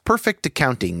these perfect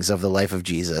accountings of the life of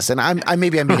Jesus. And I'm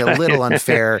being a little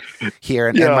unfair here,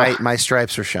 and my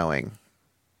stripes are showing.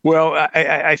 Well,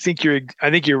 I think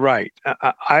you're right.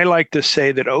 I like to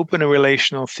say that open and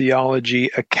relational theology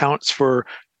accounts for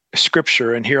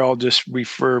Scripture, and here I'll just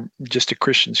refer to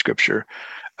Christian Scripture,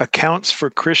 accounts for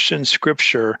Christian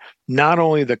Scripture, not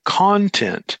only the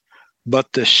content,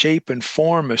 but the shape and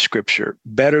form of Scripture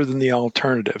better than the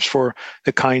alternatives for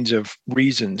the kinds of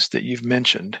reasons that you've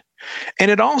mentioned.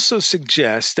 And it also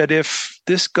suggests that if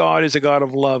this God is a God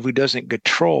of love who doesn't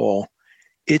control,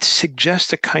 it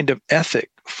suggests a kind of ethic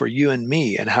for you and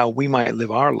me and how we might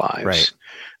live our lives. Right.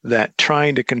 That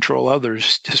trying to control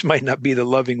others just might not be the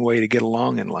loving way to get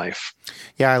along in life.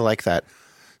 Yeah, I like that.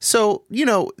 So,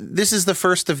 this is the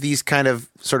first of these kind of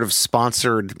sort of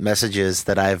sponsored messages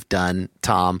that I've done,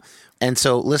 Tom. And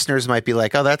so listeners might be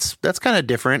like, oh, that's kind of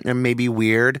different and maybe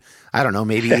weird. I don't know,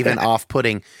 maybe even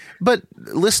off-putting. But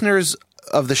listeners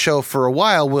of the show for a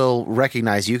while will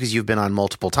recognize you because you've been on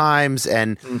multiple times,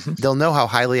 and they'll know how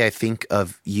highly I think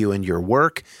of you and your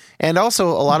work. And also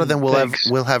a lot of them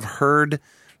will have heard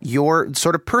your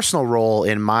sort of personal role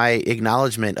in my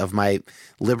acknowledgement of my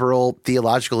liberal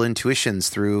theological intuitions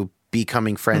through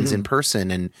becoming friends in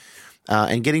person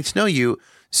and getting to know you.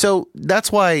 So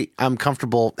that's why I'm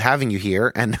comfortable having you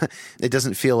here, and it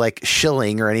doesn't feel like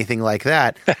shilling or anything like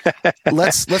that.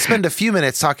 Let's spend a few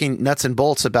minutes talking nuts and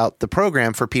bolts about the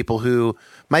program for people who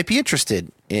might be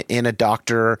interested in a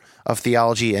doctor of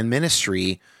theology and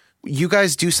ministry. You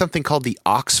guys do something called the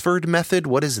Oxford Method.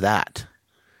 What is that?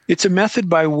 It's a method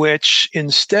by which,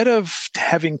 instead of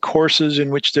having courses in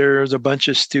which there's a bunch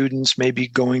of students maybe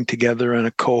going together in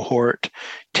a cohort,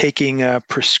 taking a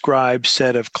prescribed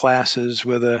set of classes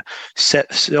with a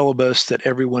set syllabus that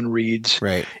everyone reads,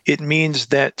 right. It means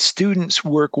that students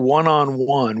work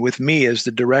one-on-one with me as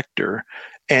the director,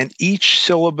 and each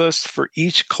syllabus for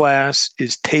each class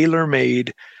is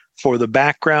tailor-made for the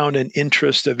background and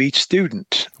interest of each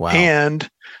student. Wow. And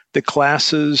the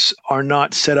classes are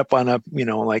not set up on a,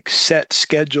 set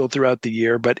schedule throughout the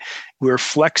year, but we're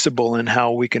flexible in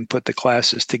how we can put the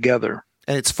classes together.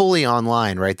 And it's fully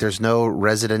online, right? There's no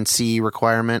residency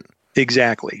requirement?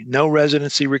 Exactly. No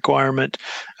residency requirement.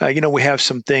 We have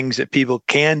some things that people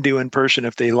can do in person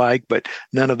if they like, but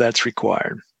none of that's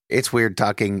required. It's weird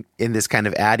talking in this kind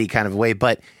of addy kind of way,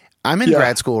 but I'm in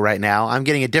grad school right now. I'm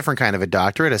getting a different kind of a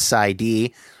doctorate, a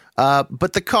PsyD.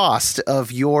 But the cost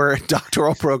of your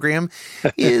doctoral program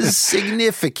is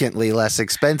significantly less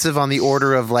expensive, on the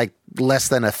order of like less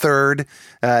than a third,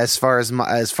 as far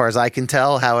as I can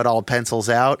tell, how it all pencils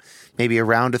out. Maybe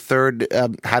around a third.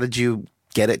 How did you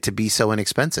get it to be so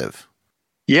inexpensive?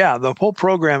 Yeah, the whole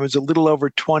program is a little over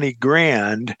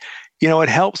 $20,000. It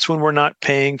helps when we're not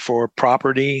paying for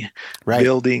property, right.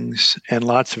 buildings, and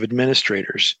lots of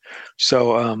administrators.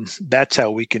 So that's how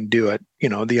we can do it.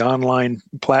 The online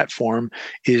platform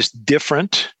is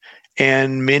different,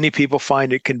 and many people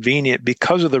find it convenient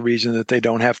because of the reason that they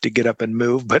don't have to get up and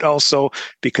move, but also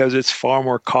because it's far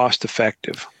more cost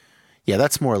effective. Yeah,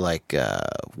 that's more like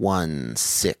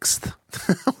 1/6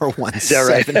 or 1/7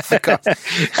 right? the cost.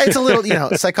 It's a little,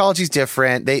 psychology's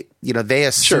different. They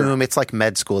assume it's like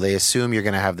med school. They assume you're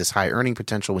going to have this high earning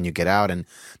potential when you get out, and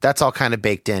that's all kind of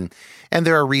baked in. And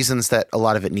there are reasons that a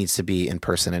lot of it needs to be in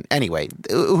person. And anyway,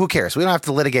 who cares? We don't have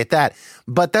to litigate that.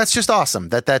 But that's just awesome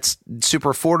that's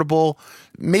super affordable.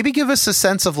 Maybe give us a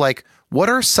sense of like, what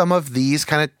are some of these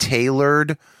kind of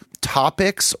tailored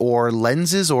topics or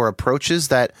lenses or approaches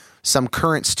that some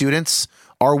current students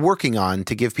are working on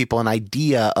to give people an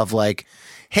idea of like,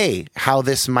 hey, how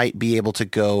this might be able to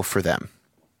go for them?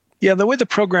 Yeah, the way the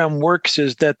program works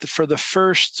is that for the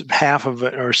first half of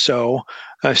it or so,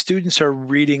 students are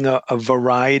reading a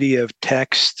variety of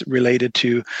texts related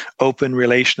to open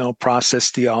relational process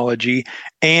theology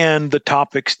and the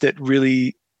topics that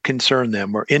really concern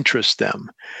them or interest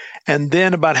them. And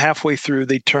then about halfway through,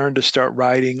 they turn to start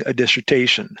writing a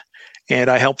dissertation. And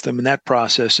I help them in that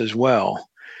process as well.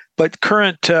 But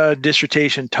current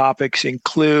dissertation topics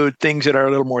include things that are a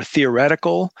little more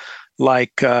theoretical,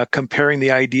 like comparing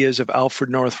the ideas of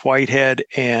Alfred North Whitehead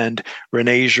and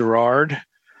René Girard.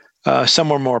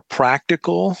 Some are more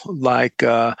practical, like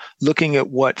looking at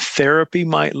what therapy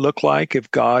might look like if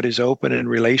God is open and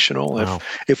relational. Wow.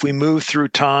 If we move through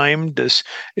time,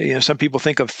 some people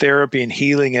think of therapy and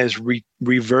healing as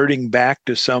reverting back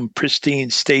to some pristine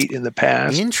state in the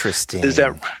past. Interesting.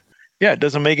 It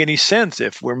doesn't make any sense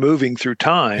if we're moving through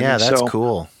time. Yeah, that's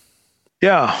cool.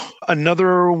 Yeah.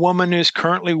 Another woman is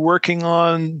currently working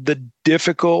on the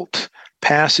difficult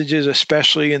passages,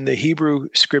 especially in the Hebrew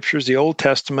scriptures, the Old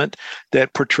Testament,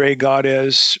 that portray God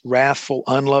as wrathful,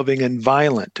 unloving, and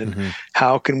violent. And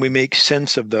how can we make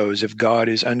sense of those if God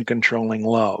is uncontrolling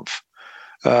love?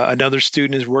 Another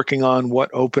student is working on what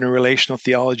open and relational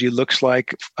theology looks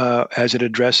like as it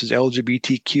addresses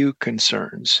LGBTQ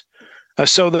concerns.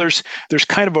 So there's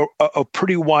kind of a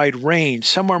pretty wide range.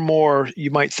 Some are more, you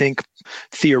might think,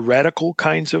 theoretical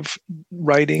kinds of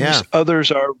writings. Yeah. Others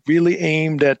are really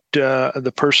aimed at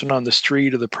the person on the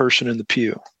street or the person in the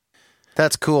pew.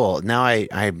 That's cool. Now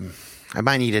I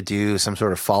might need to do some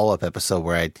sort of follow-up episode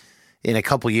where in a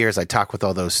couple years, I talk with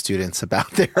all those students about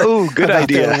their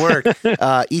idea. Their work.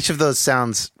 Each of those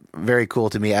sounds very cool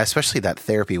to me, especially that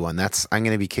therapy one. I'm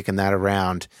going to be kicking that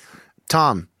around.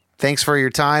 Tom, thanks for your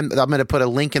time. I'm going to put a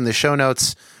link in the show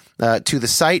notes to the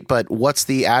site, but what's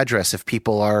the address if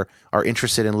people are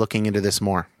interested in looking into this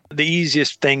more? The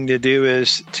easiest thing to do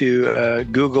is to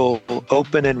Google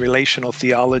Open and Relational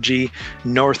Theology,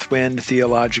 Northwind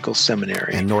Theological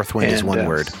Seminary. And Northwind is one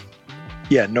word.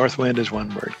 Yeah, Northwind is one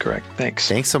word, correct. Thanks.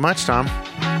 Thanks so much, Tom.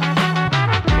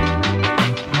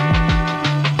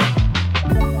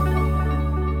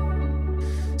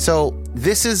 So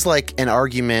this is like an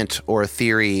argument or a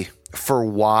theory for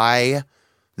why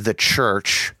the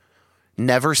church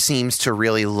never seems to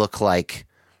really look like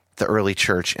the early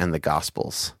church and the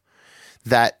Gospels.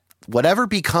 That whatever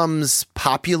becomes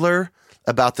popular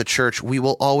about the church, we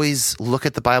will always look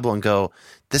at the Bible and go,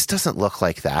 this doesn't look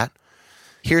like that.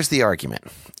 Here's the argument,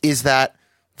 is that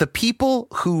the people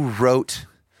who wrote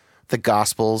the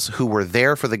Gospels, who were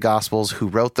there for the Gospels, who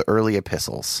wrote the early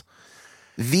epistles,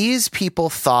 these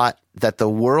people thought that the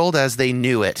world as they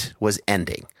knew it was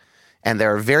ending. And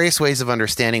there are various ways of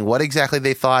understanding what exactly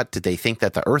they thought. Did they think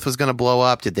that the earth was going to blow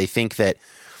up? Did they think that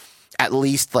at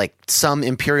least like some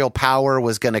imperial power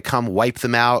was going to come wipe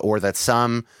them out, or that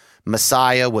some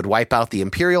Messiah would wipe out the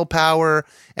imperial power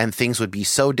and things would be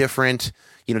so different?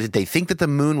 Did they think that the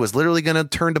moon was literally going to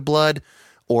turn to blood,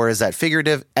 or is that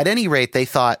figurative? At any rate, they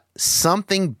thought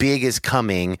something big is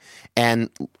coming, and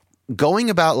going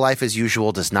about life as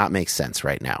usual does not make sense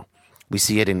right now. We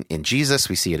see it in Jesus.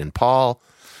 We see it in Paul.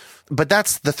 But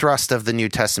that's the thrust of the New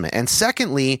Testament. And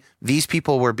secondly, these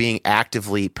people were being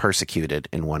actively persecuted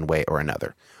in one way or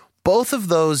another. Both of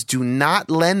those do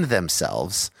not lend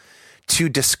themselves to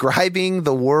describing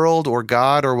the world or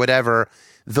God or whatever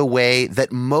the way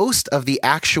that most of the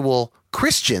actual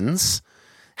Christians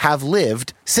have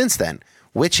lived since then,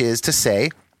 which is to say,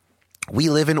 we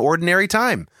live in ordinary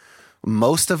time.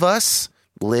 Most of us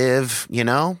live,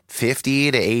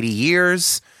 50 to 80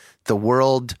 years. The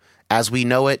world as we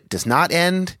know it does not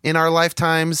end in our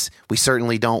lifetimes. We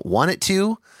certainly don't want it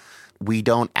to. We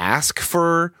don't ask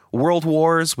for world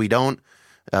wars. We don't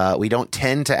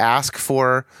tend to ask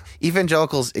for,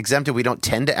 evangelicals exempted, we don't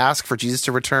tend to ask for Jesus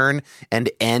to return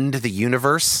and end the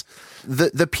universe.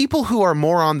 The people who are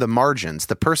more on the margins,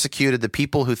 the persecuted, the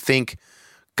people who think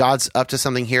God's up to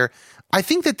something here, I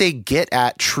think that they get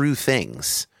at true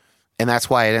things, and that's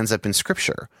why it ends up in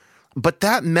Scripture. But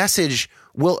that message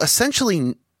will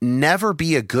essentially never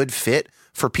be a good fit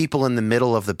for people in the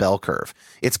middle of the bell curve.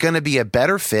 It's going to be a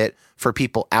better fit for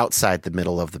people outside the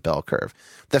middle of the bell curve.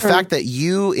 The fact that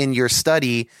you in your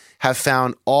study have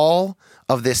found all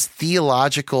of this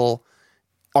theological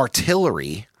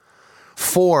artillery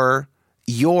for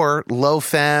your low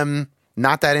femme,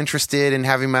 not that interested in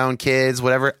having my own kids,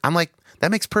 whatever, I'm like, that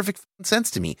makes perfect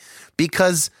sense to me,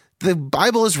 because the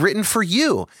Bible is written for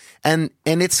you, and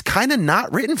it's kind of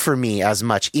not written for me as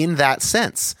much in that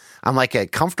sense. I'm like a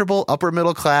comfortable upper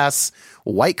middle class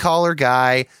white collar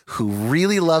guy who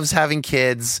really loves having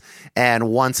kids and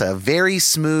wants a very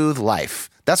smooth life.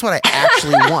 That's what I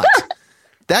actually want.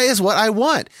 That is what I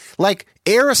want. Like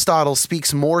Aristotle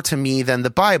speaks more to me than the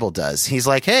Bible does. He's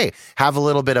like, hey, have a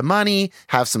little bit of money,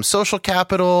 have some social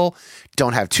capital,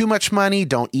 don't have too much money,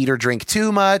 don't eat or drink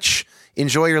too much,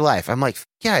 enjoy your life. I'm like,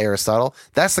 yeah, Aristotle,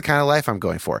 that's the kind of life I'm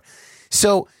going for.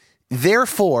 So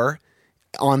therefore,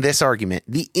 on this argument,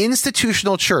 the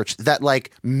institutional church that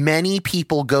like many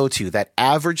people go to, that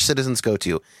average citizens go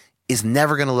to, is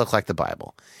never going to look like the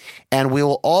Bible. And we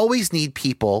will always need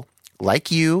people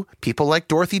like you, people like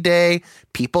Dorothy Day,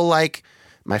 people like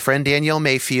my friend Danielle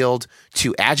Mayfield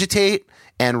to agitate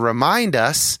and remind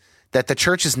us that the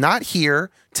church is not here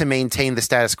to maintain the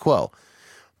status quo.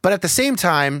 But at the same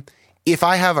time, if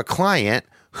I have a client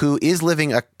who is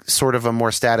living a sort of a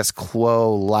more status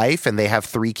quo life and they have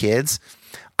 3 kids,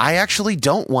 I actually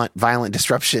don't want violent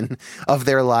disruption of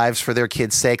their lives for their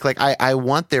kids' sake. Like I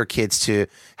want their kids to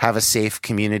have a safe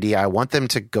community. I want them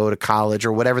to go to college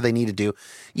or whatever they need to do.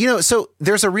 So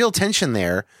there's a real tension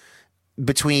there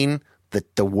between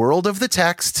the world of the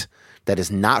text that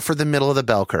is not for the middle of the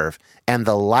bell curve and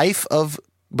the life of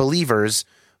believers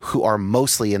who are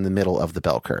mostly in the middle of the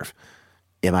bell curve.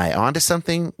 Am I onto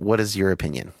something? What is your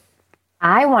opinion?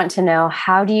 I want to know,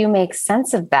 how do you make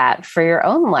sense of that for your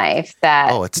own life?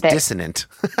 It's dissonant.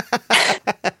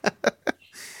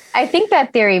 I think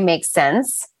that theory makes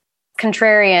sense.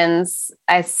 Contrarians,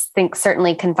 I think,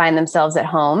 certainly confine themselves at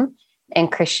home in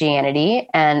Christianity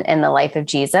and in the life of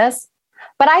Jesus.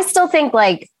 But I still think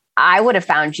I would have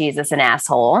found Jesus an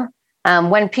asshole.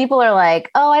 When people are like,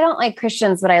 oh, I don't like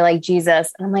Christians, but I like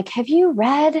Jesus. And I'm like, have you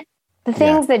read the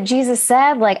things that Jesus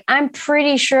said? I'm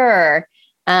pretty sure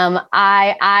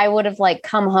I would have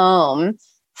come home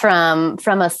from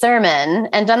a sermon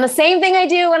and done the same thing I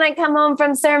do when I come home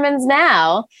from sermons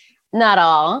now. Not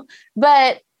all,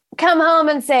 but come home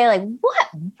and say what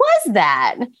was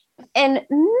that? And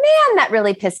man, that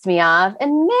really pissed me off.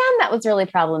 And man, that was really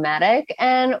problematic.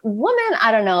 And woman,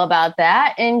 I don't know about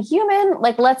that. And human,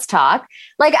 let's talk.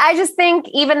 I just think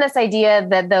even this idea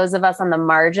that those of us on the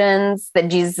margins, that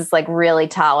Jesus is really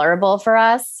tolerable for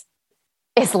us,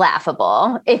 is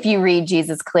laughable. If you read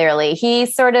Jesus clearly, he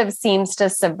sort of seems to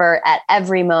subvert at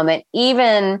every moment,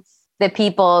 even the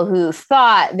people who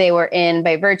thought they were in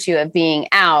by virtue of being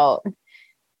out.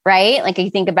 Right?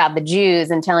 You think about the Jews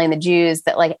and telling the Jews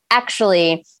that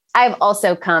actually, I've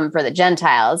also come for the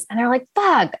Gentiles. And they're like,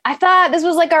 fuck, I thought this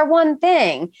was our one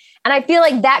thing. And I feel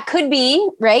that could be,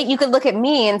 right? You could look at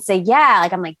me and say, yeah,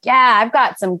 I've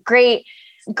got some great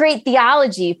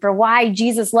theology for why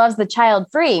Jesus loves the child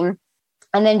free.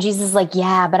 And then Jesus is like,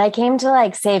 yeah, but I came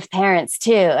to save parents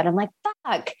too. And I'm like,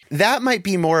 fuck. That might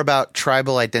be more about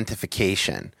tribal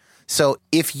identification. So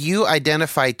if you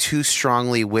identify too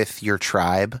strongly with your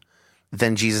tribe,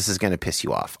 then Jesus is going to piss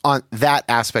you off. On that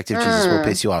aspect of Jesus will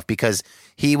piss you off because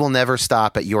he will never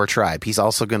stop at your tribe. He's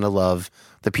also going to love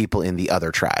the people in the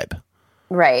other tribe.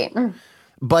 Right.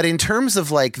 But in terms of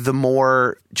the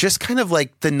more just kind of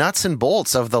the nuts and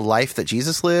bolts of the life that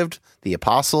Jesus lived, the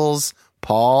apostles,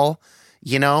 Paul,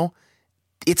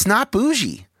 it's not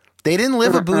bougie. They didn't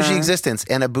live a bougie existence.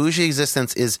 And a bougie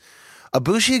existence is a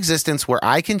bougie existence where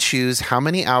I can choose how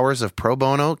many hours of pro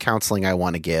bono counseling I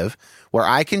want to give, where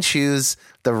I can choose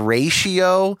the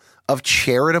ratio of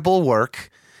charitable work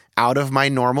out of my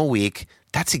normal week.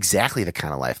 That's exactly the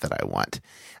kind of life that I want.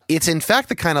 It's in fact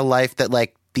the kind of life that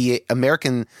the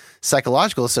American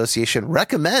Psychological Association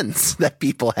recommends that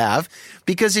people have,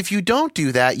 because if you don't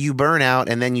do that, you burn out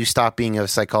and then you stop being a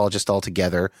psychologist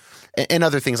altogether and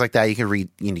other things like that. You can read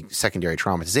secondary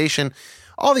traumatization,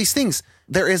 all these things.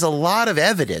 There is a lot of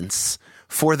evidence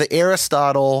for the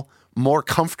Aristotle more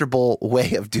comfortable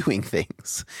way of doing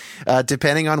things,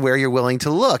 depending on where you're willing to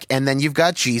look. And then you've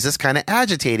got Jesus kind of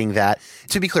agitating that.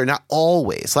 To be clear, not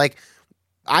always.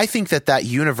 I think that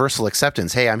universal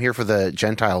acceptance, hey, I'm here for the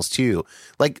Gentiles too.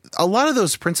 A lot of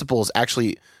those principles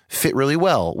actually fit really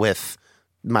well with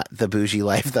the bougie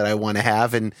life that I want to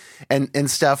have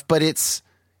and stuff. But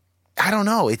I don't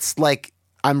know. It's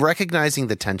I'm recognizing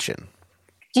the tension.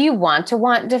 Do you want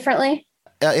differently?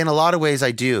 In a lot of ways,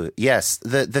 I do. Yes.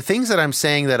 The things that I'm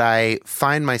saying that I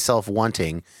find myself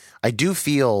wanting, I do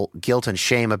feel guilt and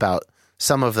shame about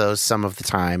some of those, some of the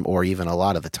time, or even a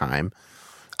lot of the time.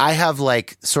 I have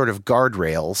sort of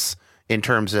guardrails in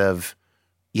terms of,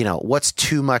 what's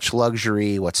too much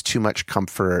luxury, what's too much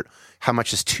comfort, how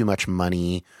much is too much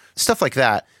money, stuff like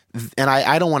that. And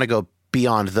I don't want to go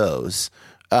beyond those.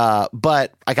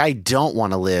 But I don't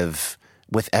want to live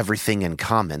with everything in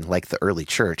common, like the early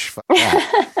church.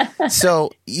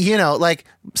 So,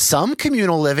 some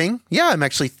communal living. Yeah,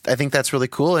 I think that's really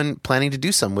cool and planning to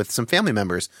do some with some family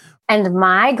members. And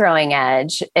my growing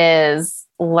edge is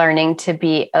learning to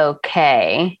be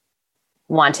okay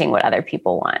wanting what other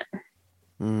people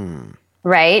want.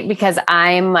 Right? Because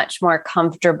I'm much more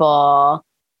comfortable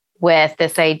with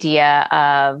this idea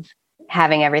of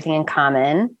having everything in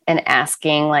common and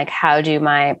asking how do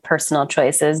my personal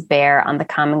choices bear on the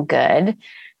common good,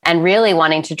 and really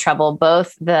wanting to trouble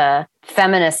both the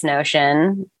feminist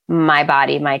notion, my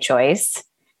body, my choice.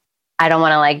 I don't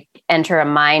want to enter a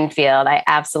minefield. I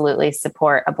absolutely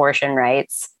support abortion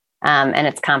rights. And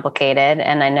it's complicated.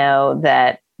 And I know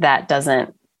that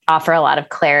doesn't offer a lot of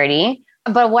clarity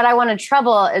But what I want to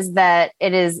trouble is that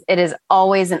it is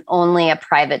always and only a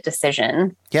private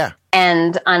decision. Yeah.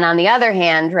 And on the other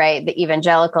hand, right, the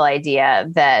evangelical idea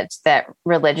that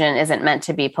religion isn't meant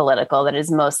to be political, that is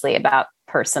mostly about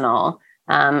personal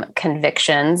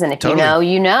convictions. And if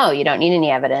Totally. you know, you don't need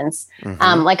any evidence.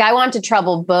 Like I want to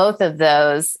trouble both of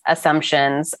those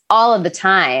assumptions all of the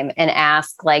time and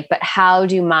ask like, but how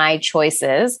do my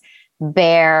choices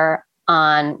bear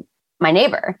on my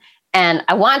neighbor? And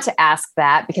I want to ask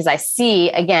that because I see,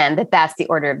 again, that that's the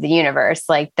order of the universe.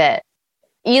 Like that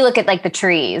you look at like the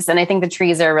trees, and I think the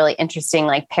trees are a really interesting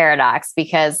like paradox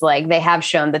because like they have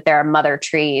shown that there are mother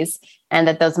trees and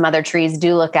that those mother trees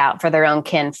do look out for their own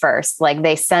kin first. Like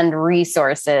they send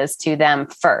resources to them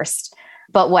first.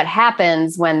 But what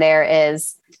happens when there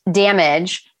is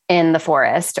damage in the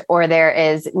forest or there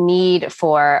is need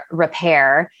for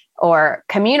repair or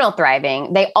communal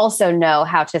thriving, they also know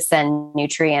how to send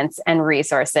nutrients and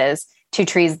resources to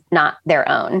trees not their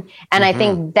own. And I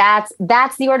think that's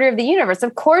the order of the universe.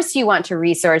 Of course, you want to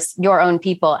resource your own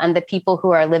people and the people who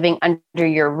are living under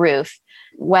your roof,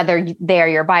 whether they're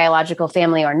your biological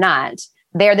family or not.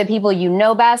 They're the people you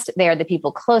know best. They're the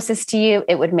people closest to you.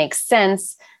 It would make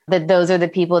sense that those are the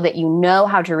people that you know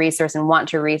how to resource and want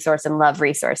to resource and love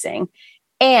resourcing.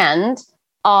 And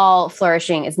all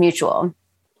flourishing is mutual.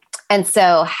 And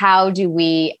so how do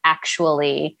we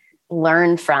actually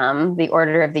learn from the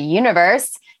order of the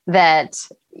universe that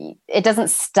it doesn't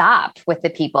stop with the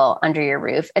people under your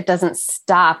roof? It doesn't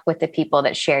stop with the people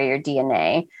that share your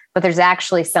DNA, but there's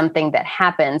actually something that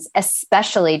happens,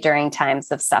 especially during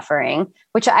times of suffering,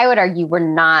 which I would argue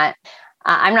I'm not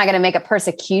going to make a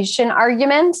persecution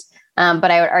argument,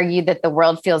 but I would argue that the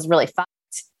world feels really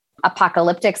fucked,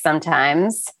 apocalyptic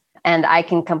sometimes. And I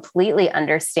can completely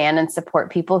understand and support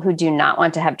people who do not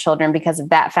want to have children because of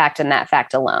that fact and that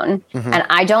fact alone. And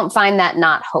I don't find that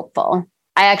not hopeful.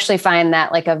 I actually find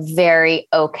that like a very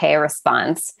okay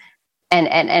response. And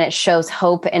it shows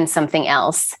hope in something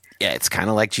else. Yeah, it's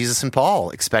kind of like Jesus and Paul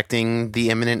expecting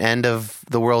the imminent end of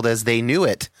the world as they knew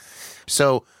it.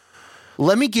 So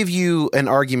let me give you an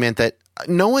argument that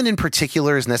no one in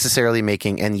particular is necessarily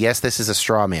making, and yes, this is a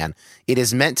straw man. It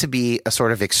is meant to be a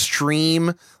sort of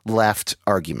extreme left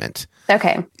argument.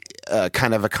 Okay.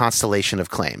 Kind of a constellation of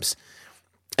claims.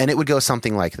 And it would go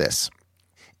something like this.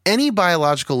 Any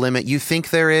biological limit you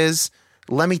think there is,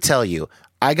 let me tell you,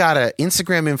 I got an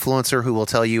Instagram influencer who will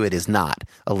tell you it is not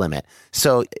a limit.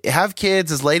 So have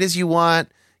kids as late as you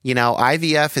want. You know,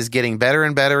 IVF is getting better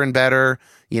and better and better.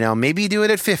 You know, maybe do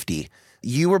it at 50.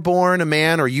 You were born a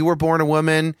man or you were born a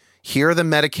woman. Here are the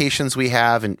medications we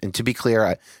have. And to be clear,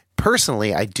 I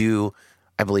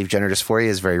believe gender dysphoria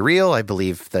is very real. I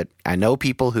believe that I know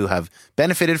people who have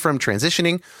benefited from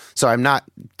transitioning. So I'm not,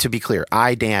 to be clear,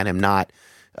 Dan, am not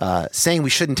saying we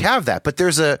shouldn't have that. But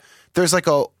there's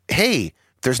hey,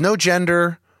 there's no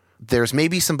gender. There's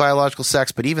maybe some biological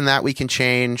sex, but even that we can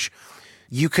change.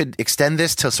 You could extend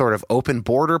this to sort of open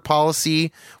border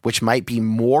policy, which might be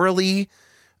morally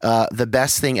the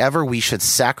best thing ever. We should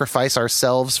sacrifice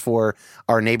ourselves for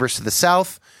our neighbors to the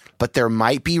south, but there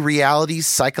might be realities,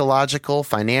 psychological,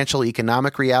 financial,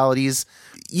 economic realities.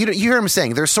 You hear what I'm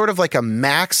saying? There's sort of like a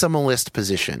maximalist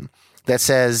position that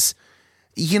says,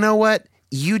 you know what?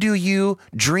 You do you,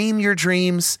 dream your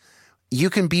dreams,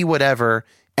 you can be whatever.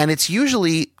 And it's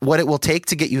usually what it will take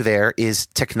to get you there is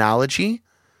technology,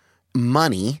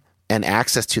 money, and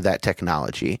access to that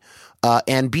technology.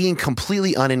 And being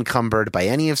completely unencumbered by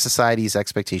any of society's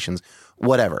expectations,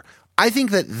 whatever. I think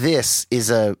that this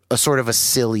is a sort of a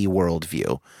silly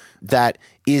worldview that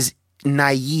is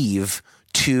naive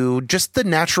to just the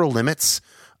natural limits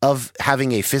of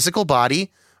having a physical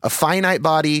body, a finite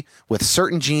body with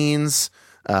certain genes,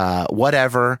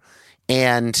 whatever.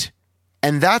 And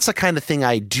that's a kind of thing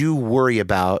I do worry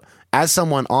about. As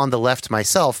someone on the left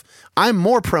myself, I'm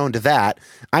more prone to that.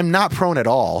 I'm not prone at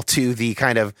all to the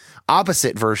kind of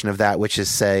opposite version of that, which is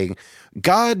saying,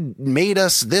 God made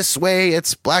us this way,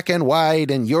 it's black and white,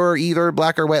 and you're either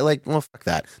black or white. Like, well, fuck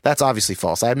that. That's obviously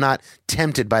false. I'm not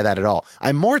tempted by that at all.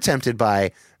 I'm more tempted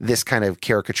by this kind of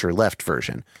caricature left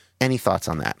version. Any thoughts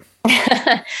on that?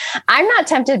 I'm not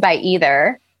tempted by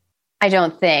either, I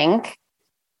don't think.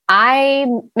 I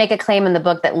make a claim in the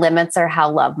book that limits are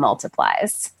how love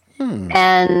multiplies.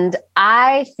 And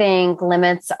I think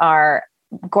limits are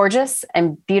gorgeous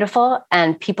and beautiful,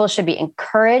 and people should be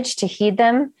encouraged to heed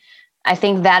them. I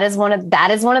think that is one of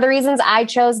the reasons I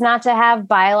chose not to have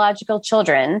biological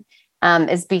children,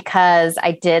 is because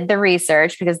I did the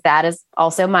research, because that is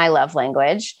also my love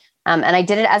language. And I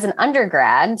did it as an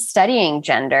undergrad studying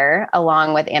gender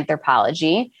along with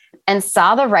anthropology. and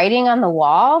saw the writing on the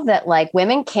wall that like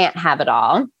women can't have it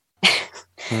all.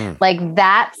 Like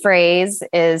that phrase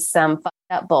is some fucked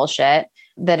up bullshit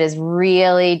that is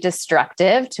really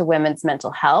destructive to women's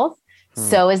mental health.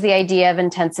 So is the idea of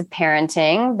intensive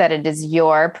parenting, that it is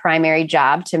your primary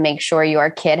job to make sure your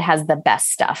kid has the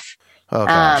best stuff. Oh,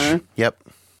 gosh. Yep.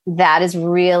 That is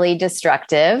really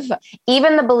destructive.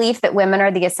 Even the belief that women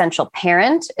are the essential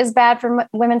parent is bad for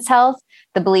women's health.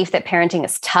 The belief that parenting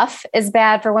is tough is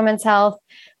bad for women's health.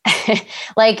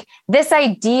 Like this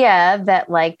idea that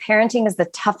like parenting is the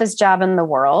toughest job in the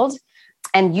world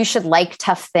and you should like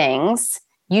tough things.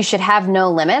 You should have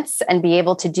no limits and be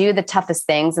able to do the toughest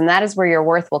things. And that is where your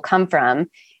worth will come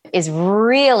from, is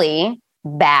really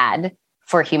bad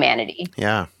for humanity.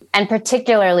 Yeah. And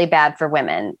particularly bad for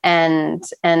women. And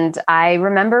I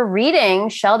remember reading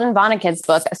Sheldon Vonnegut's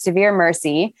book, A Severe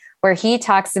Mercy, where he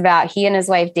talks about he and his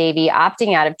wife, Davy,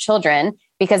 opting out of children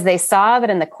because they saw that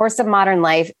in the course of modern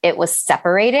life, it was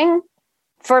separating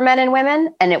for men and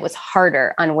women, and it was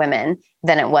harder on women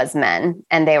than it was men.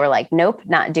 And they were like, nope,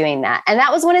 not doing that. And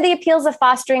that was one of the appeals of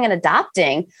fostering and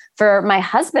adopting for my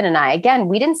husband and I. Again,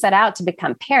 we didn't set out to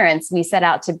become parents. We set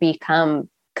out to become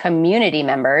community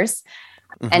members.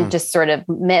 And just sort of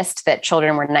missed that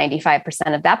children were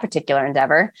 95% of that particular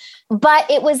endeavor. But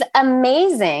it was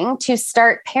amazing to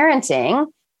start parenting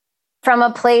from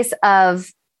a place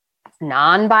of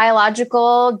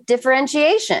non-biological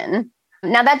differentiation.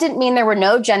 Now, that didn't mean there were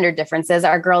no gender differences.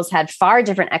 Our girls had far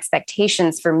different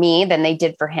expectations for me than they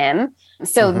did for him.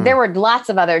 So there were lots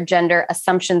of other gender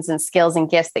assumptions and skills and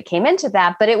gifts that came into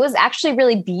that, but it was actually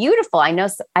really beautiful. I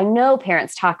know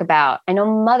parents talk about, I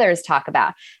know mothers talk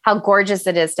about how gorgeous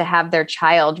it is to have their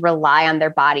child rely on their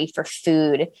body for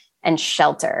food and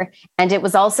shelter. And it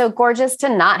was also gorgeous to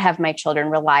not have my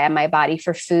children rely on my body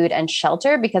for food and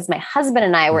shelter, because my husband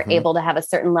and I were able to have a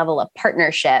certain level of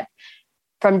partnership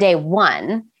from day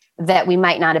one that we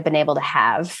might not have been able to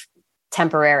have,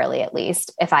 temporarily at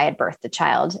least, if I had birthed a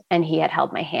child and he had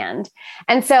held my hand.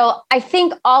 And so I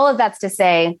think all of that's to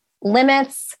say,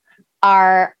 limits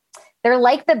they're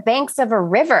like the banks of a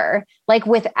river. Like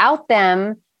without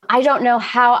them, I don't know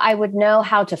how I would know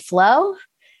how to flow.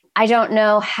 I don't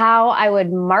know how I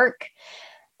would mark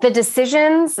the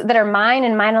decisions that are mine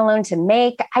and mine alone to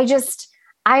make.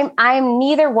 I'm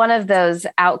neither one of those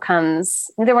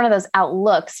outcomes, neither one of those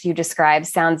outlooks you describe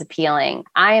sounds appealing.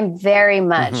 I am very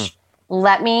much,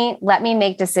 let me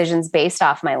make decisions based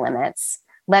off my limits.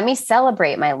 Let me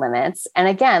celebrate my limits. And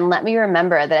again, let me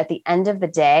remember that at the end of the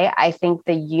day, I think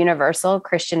the universal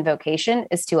Christian vocation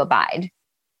is to abide.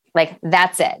 Like,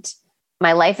 that's it.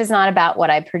 My life is not about what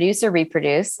I produce or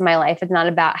reproduce. My life is not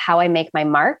about how I make my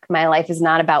mark. My life is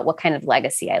not about what kind of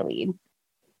legacy I lead.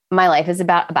 My life is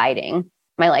about abiding.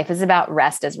 My life is about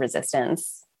rest as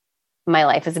resistance. My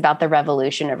life is about the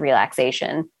revolution of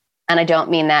relaxation. And I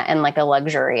don't mean that in like a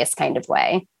luxurious kind of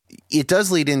way. It does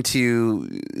lead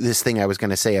into this thing I was going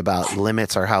to say about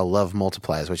limits are how love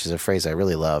multiplies, which is a phrase I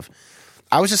really love.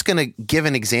 I was just going to give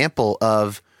an example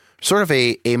of sort of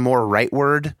a more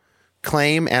rightward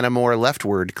claim and a more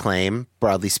leftward claim,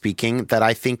 broadly speaking, that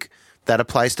I think that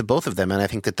applies to both of them. And I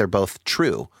think that they're both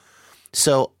true.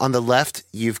 So on the left,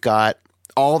 you've got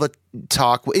all the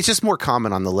talk. It's just more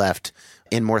common on the left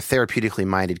in more therapeutically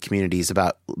minded communities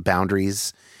about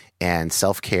boundaries and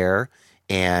self-care,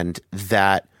 and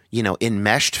that, you know,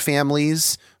 enmeshed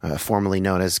families, formerly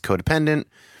known as codependent,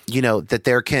 you know, that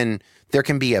there can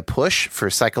be a push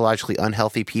for psychologically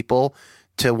unhealthy people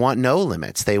to want no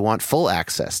limits. They want full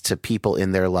access to people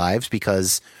in their lives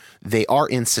because they are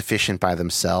insufficient by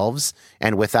themselves.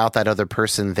 And without that other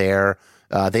person there,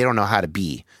 they don't know how to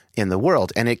be in the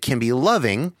world. And it can be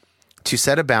loving to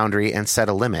set a boundary and set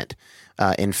a limit.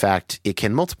 In fact, it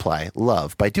can multiply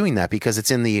love by doing that because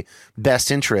it's in the best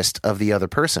interest of the other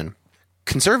person.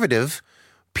 Conservative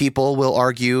people will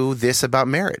argue this about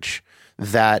marriage,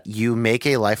 that you make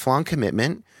a lifelong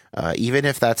commitment, even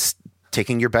if that's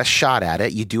taking your best shot at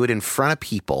it. You do it in front of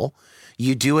people.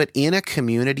 You do it in a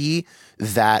community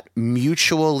that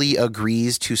mutually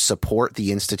agrees to support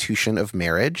the institution of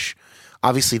marriage.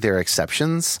 Obviously, there are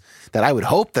exceptions that I would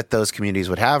hope that those communities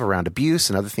would have around abuse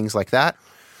and other things like that.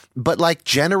 But like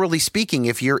generally speaking,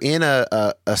 if you're in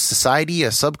a society, a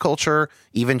subculture,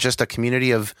 even just a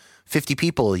community of 50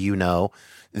 people, you know,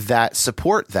 that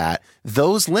support that,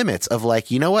 those limits of like,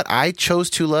 you know what, I chose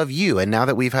to love you. And now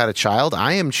that we've had a child,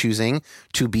 I am choosing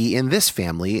to be in this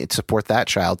family and support that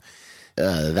child.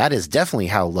 That is definitely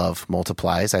how love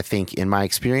multiplies, I think, in my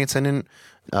experience and in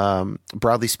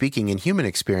broadly speaking, in human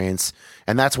experience.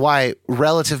 And that's why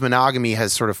relative monogamy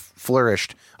has sort of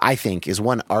flourished, I think, is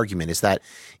one argument, is that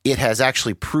it has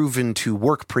actually proven to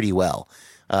work pretty well,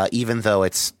 even though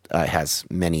it has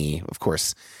many, of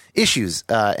course, issues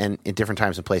and in different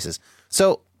times and places.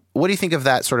 So what do you think of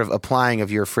that sort of applying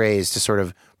of your phrase to sort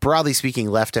of, broadly speaking,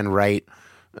 left and right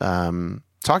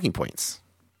talking points?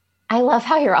 I love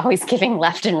how you're always giving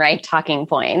left and right talking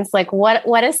points. Like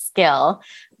what a skill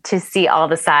to see all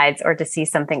the sides or to see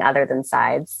something other than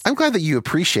sides. I'm glad that you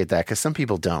appreciate that, because some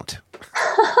people don't.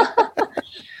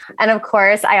 And of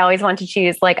course, I always want to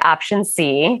choose like option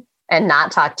C and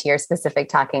not talk to your specific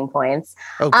talking points.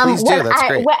 Oh, please do. That's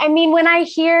great. I mean, when I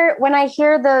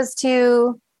hear those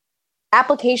two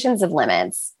applications of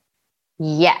limits,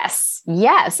 yes,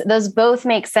 those both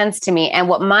make sense to me. And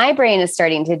what my brain is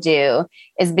starting to do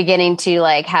is beginning to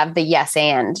like have the yes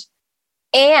and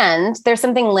there's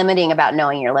something limiting about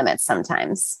knowing your limits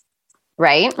sometimes,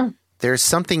 right? There's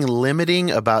something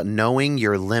limiting about knowing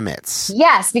your limits.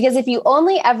 Yes, because if you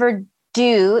only ever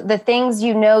do the things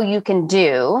you know you can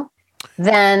do,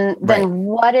 then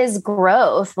what is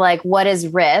growth? Like, what is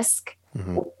risk?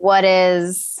 Mm-hmm. What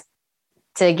is,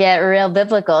 to get real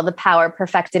biblical, the power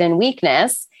perfected in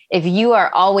weakness? If you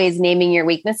are always naming your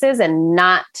weaknesses and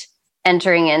not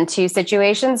entering into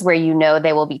situations where you know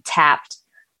they will be tapped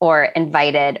or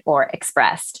invited or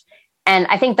expressed. And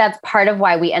I think that's part of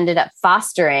why we ended up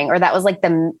fostering, or that was like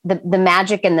the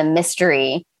magic and the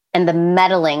mystery and the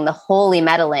meddling, the holy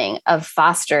meddling of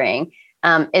fostering,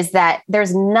 is that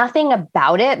there's nothing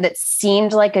about it that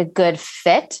seemed like a good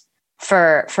fit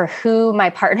for who my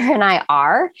partner and I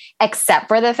are, except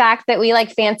for the fact that we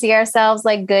like fancy ourselves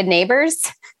like good neighbors.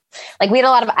 Like we had a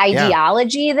lot of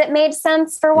ideology that made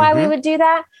sense for why we would do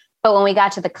that. But when we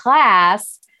got to the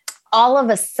class, all of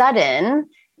a sudden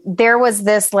there was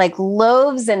this like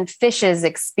loaves and fishes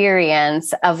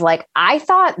experience of like, I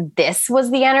thought this was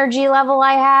the energy level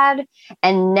I had.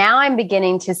 And now I'm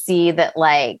beginning to see that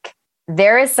like,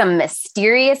 there is some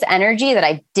mysterious energy that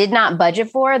I did not budget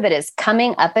for that is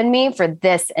coming up in me for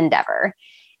this endeavor.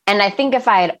 And I think if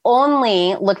I had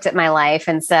only looked at my life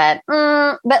and said,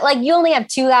 but like you only have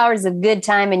 2 hours of good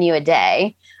time in you a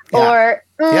day, or,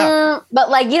 but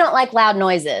like you don't like loud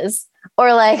noises,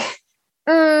 or like,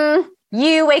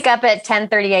 you wake up at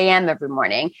 10:30 a.m. every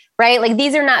morning, right? Like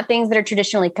these are not things that are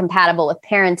traditionally compatible with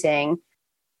parenting.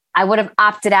 I would have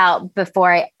opted out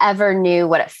before I ever knew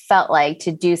what it felt like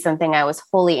to do something I was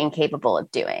wholly incapable of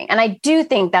doing. And I do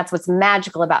think that's what's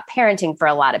magical about parenting for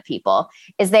a lot of people,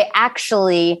 is they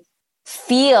actually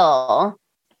feel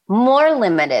more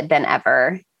limited than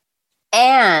ever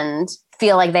and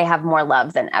feel like they have more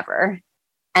love than ever.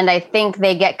 And I think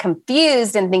they get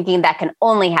confused in thinking that can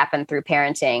only happen through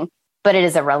parenting, but it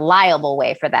is a reliable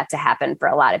way for that to happen for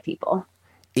a lot of people.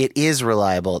 It is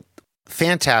reliable.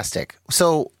 Fantastic.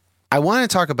 So I want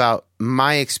to talk about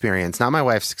my experience, not my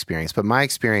wife's experience, but my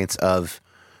experience of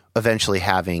eventually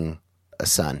having a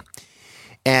son.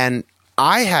 And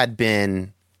I had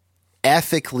been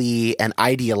ethically and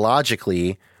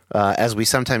ideologically, as we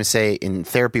sometimes say in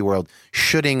therapy world,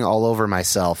 shooting all over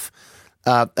myself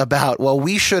about, well,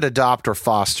 we should adopt or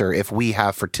foster if we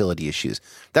have fertility issues.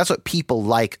 That's what people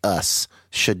like us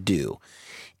should do.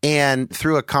 And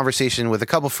through a conversation with a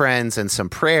couple friends and some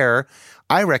prayer,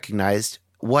 I recognized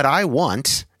what I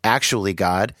want, actually,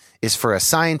 God, is for a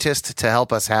scientist to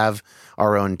help us have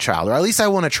our own child, or at least I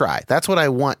want to try. That's what I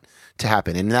want to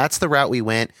happen. And that's the route we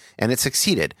went, and it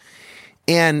succeeded.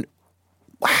 And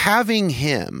having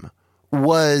him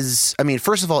was, I mean,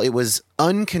 first of all, it was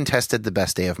uncontested the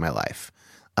best day of my life.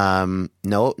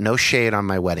 No shade on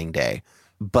my wedding day,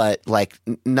 but like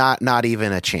not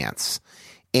even a chance.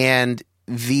 And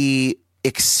the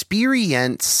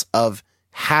experience of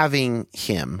having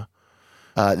him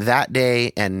that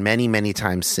day and many, many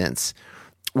times since.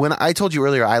 When I told you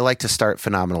earlier, I like to start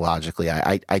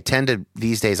phenomenologically. I tend to,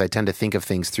 these days, I tend to think of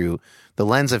things through the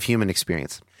lens of human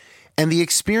experience. And the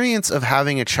experience of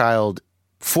having a child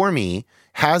for me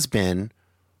has been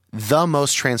the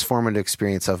most transformative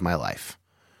experience of my life.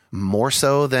 More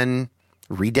so than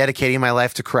rededicating my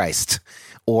life to Christ.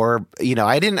 Or, you know,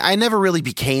 I never really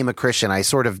became a Christian. I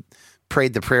sort of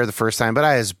prayed the prayer the first time, but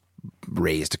I was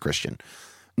raised a Christian.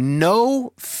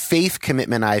 No faith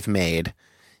commitment I've made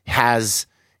has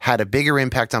had a bigger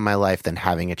impact on my life than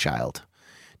having a child.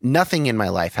 Nothing in my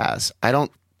life has. I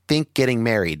don't think getting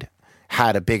married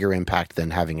had a bigger impact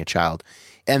than having a child.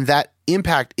 And that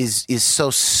impact is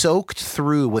so soaked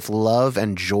through with love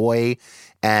and joy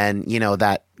and, you know,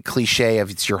 that cliche of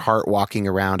it's your heart walking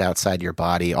around outside your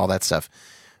body, all that stuff.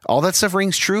 All that stuff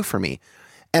rings true for me.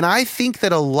 And I think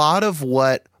that a lot of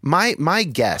what my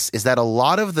guess is that a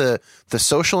lot of the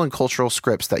social and cultural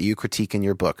scripts that you critique in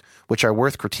your book, which are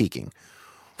worth critiquing,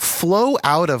 flow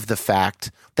out of the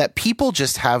fact that people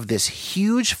just have this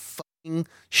huge fucking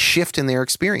shift in their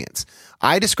experience.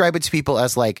 I describe it to people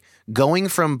as like going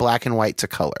from black and white to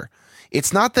color.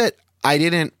 It's not that I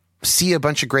didn't see a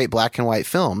bunch of great black and white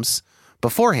films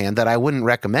beforehand that I wouldn't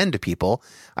recommend to people.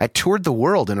 I toured the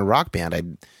world in a rock band. I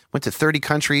went to 30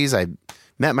 countries. I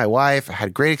met my wife. I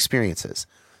had great experiences.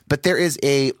 But there is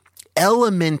a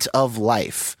element of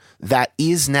life that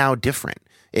is now different.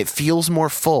 It feels more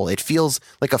full. It feels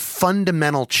like a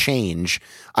fundamental change,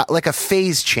 like a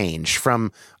phase change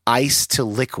from ice to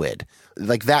liquid,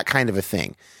 like that kind of a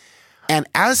thing. And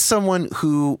as someone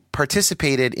who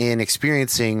participated in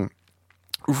experiencing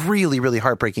really, really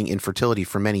heartbreaking infertility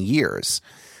for many years,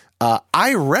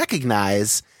 I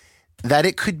recognize that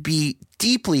it could be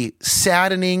deeply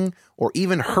saddening or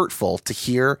even hurtful to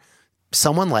hear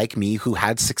someone like me who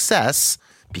had success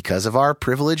because of our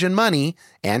privilege and money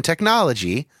and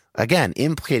technology, again,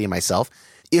 implicating myself,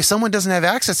 if someone doesn't have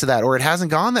access to that or it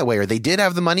hasn't gone that way or they did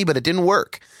have the money but it didn't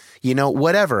work,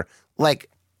 whatever. Like,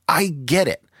 I get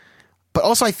it. But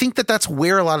also I think that that's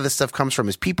where a lot of this stuff comes from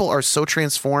is people are so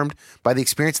transformed by the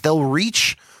experience. They'll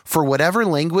reach for whatever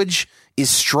language is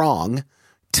strong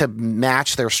to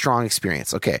match their strong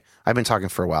experience. Okay, I've been talking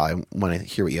for a while. I want to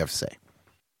hear what you have to say.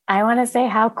 I want to say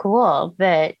how cool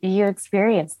that you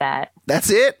experienced that. That's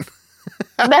it?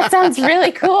 That sounds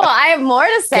really cool. I have more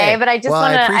to say, okay. But I just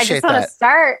want to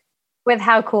start with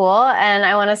how cool. And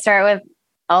I want to start with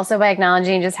also by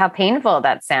acknowledging just how painful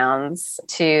that sounds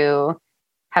to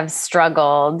have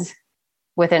struggled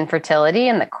with infertility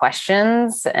and the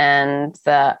questions and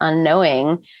the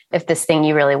unknowing if this thing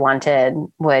you really wanted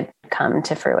would come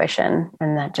to fruition.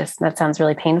 And that sounds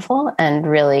really painful and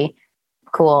really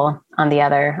cool on the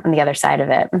other side of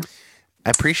it. I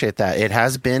appreciate that. It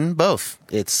has been both.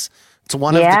 It's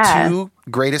one of the two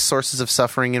greatest sources of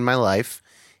suffering in my life.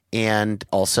 And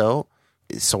also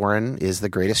Soren is the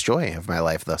greatest joy of my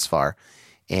life thus far.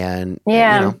 And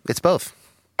it's both.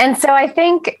 And so I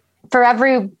think for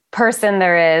every person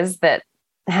there is that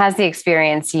has the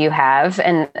experience you have,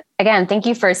 and again, thank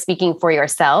you for speaking for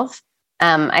yourself.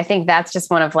 I think that's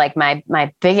just one of like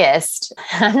my biggest,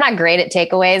 I'm not great at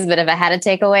takeaways, but if I had a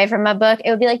takeaway from my book, it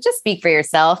would be like, just speak for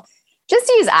yourself. Just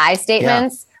use I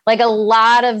statements. Yeah. Like a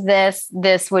lot of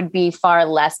this would be far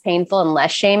less painful and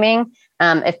less shaming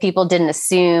if people didn't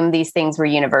assume these things were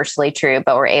universally true,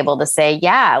 but were able to say,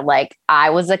 yeah, like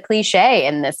I was a cliche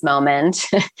in this moment,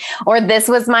 or this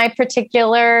was my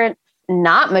particular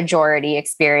not majority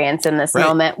experience in this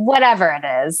moment, whatever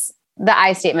it is. The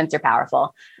I statements are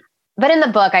powerful. But in the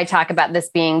book, I talk about this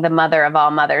being the mother of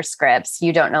all mother scripts.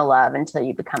 You don't know love until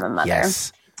you become a mother.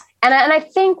 Yes. And I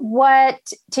think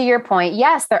to your point,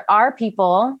 yes, there are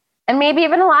people, and maybe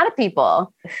even a lot of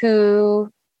people,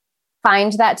 who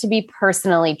find that to be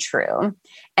personally true.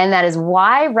 And that is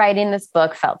why writing this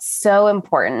book felt so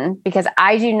important, because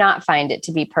I do not find it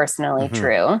to be personally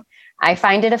true. I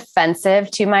find it offensive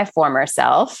to my former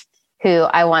self, who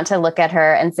I want to look at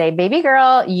her and say, baby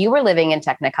girl, you were living in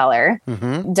Technicolor.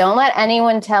 Don't let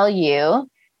anyone tell you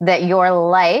that your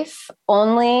life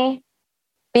only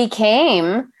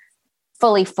became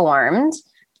fully formed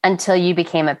until you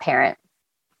became a parent.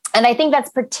 And I think that's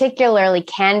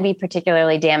can be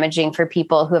particularly damaging for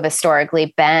people who have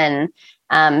historically been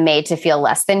made to feel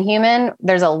less than human.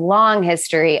 There's a long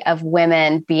history of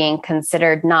women being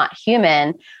considered not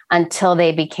human until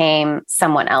they became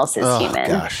someone else's human.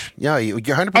 Gosh, yeah, you're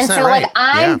 100% and so, right.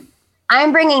 Like,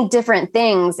 I'm bringing different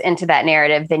things into that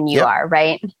narrative than you are,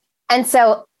 right? And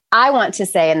so I want to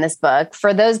say in this book,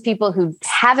 for those people who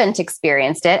haven't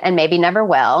experienced it and maybe never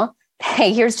will,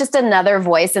 hey, here's just another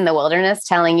voice in the wilderness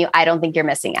telling you, I don't think you're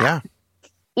missing out. Yeah.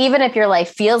 Even if your life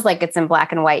feels like it's in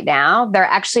black and white now, there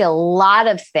are actually a lot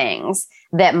of things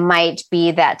that might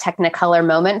be that Technicolor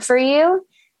moment for you.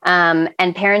 And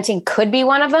parenting could be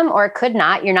one of them, or it could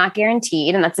not. You're not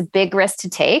guaranteed. And that's a big risk to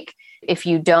take if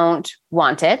you don't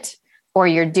want it, or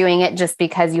you're doing it just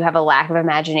because you have a lack of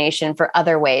imagination for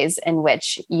other ways in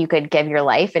which you could give your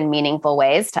life in meaningful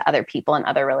ways to other people and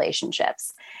other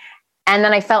relationships. And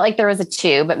then I felt like there was a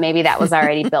 2, but maybe that was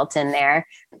already built in there.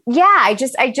 Yeah, I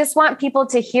just want people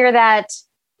to hear that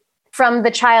from the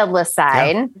childless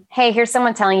side. Yeah. Hey, here's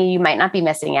someone telling you might not be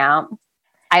missing out.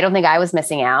 I don't think I was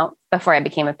missing out before I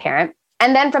became a parent.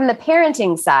 And then from the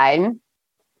parenting side,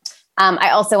 I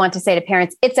also want to say to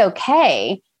parents, it's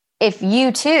okay if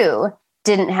you too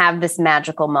didn't have this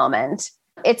magical moment.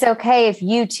 It's okay if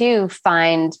you too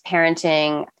find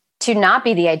parenting to not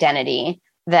be the identity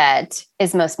that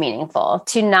is most meaningful,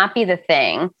 to not be the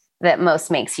thing that most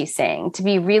makes you sing, to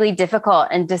be really difficult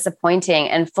and disappointing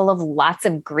and full of lots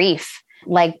of grief.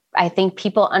 Like, I think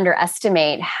people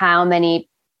underestimate how many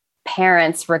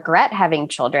parents regret having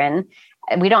children.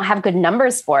 We don't have good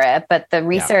numbers for it, but the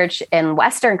research in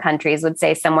Western countries would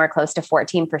say somewhere close to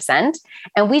 14%.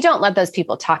 And we don't let those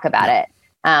people talk about it.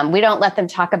 We don't let them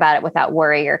talk about it without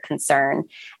worry or concern.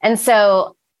 And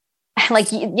so,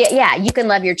 like, you can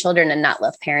love your children and not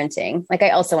love parenting. Like, I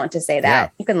also want to say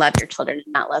that you can love your children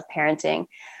and not love parenting,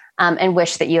 and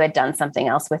wish that you had done something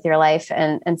else with your life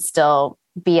and still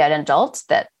be an adult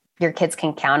that your kids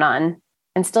can count on,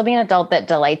 and still be an adult that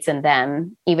delights in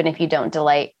them, even if you don't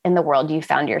delight in the world you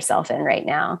found yourself in right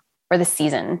now, or the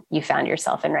season you found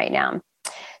yourself in right now.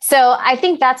 So I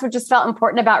think that's what just felt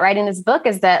important about writing this book,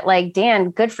 is that, like,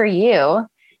 Dan, good for you.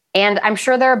 And I'm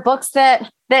sure there are books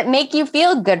that make you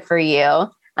feel good for you,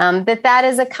 that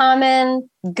is a common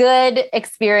good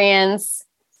experience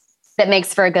that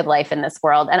makes for a good life in this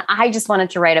world. And I just wanted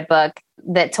to write a book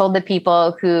that told the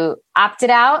people who opted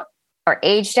out or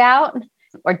aged out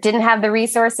or didn't have the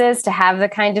resources to have the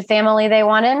kind of family they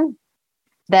wanted,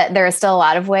 that there are still a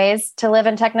lot of ways to live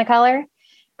in Technicolor.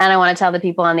 And I want to tell the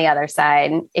people on the other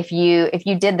side, if you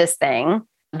did this thing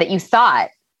that you thought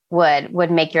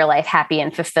would make your life happy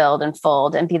and fulfilled and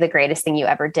full and be the greatest thing you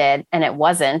ever did, and it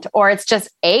wasn't, or it's just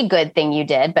a good thing you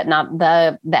did, but not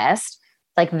the best,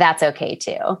 like, that's okay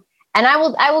too. And I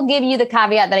will give you the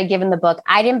caveat that I give in the book.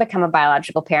 I didn't become a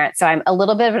biological parent, so I'm a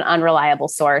little bit of an unreliable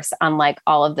source on, like,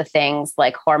 all of the things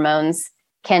like hormones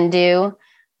can do.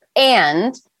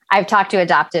 And I've talked to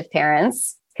adoptive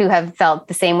parents who have felt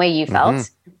the same way you felt,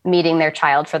 meeting their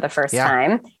child for the first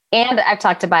time. And I've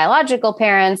talked to biological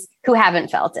parents who haven't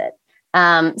felt it.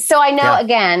 So I know,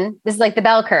 again, this is like the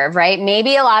bell curve, right?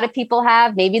 Maybe a lot of people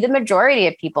have, maybe the majority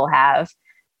of people have.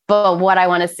 But what I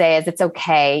want to say is, it's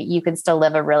okay. You can still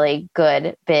live a really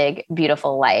good, big,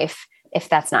 beautiful life if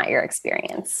that's not your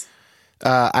experience.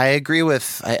 I agree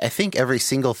with, I think, every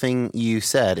single thing you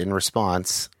said in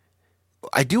response.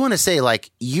 I do want to say,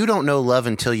 like, you don't know love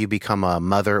until you become a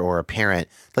mother or a parent.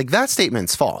 Like, that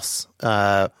statement's false.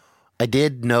 I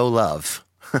did know love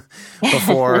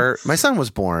before my son was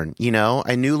born. You know,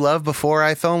 I knew love before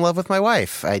I fell in love with my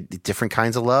wife. Different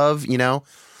kinds of love, you know.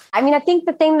 I mean, I think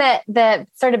the thing that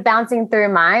sort of bouncing through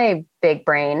my big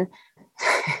brain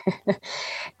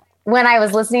when I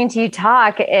was listening to you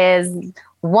talk is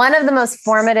one of the most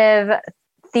formative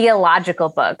theological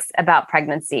books about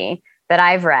pregnancy that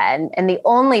I've read, and the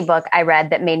only book I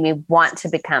read that made me want to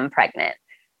become pregnant,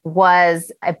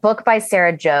 was a book by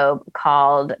Sarah Jobe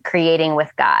called Creating with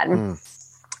God.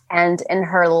 And in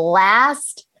her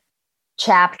last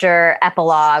chapter,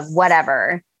 epilogue,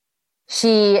 whatever,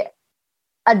 she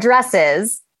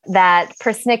addresses that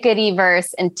persnickety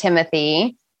verse in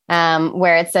Timothy,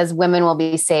 where it says women will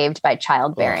be saved by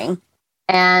childbearing.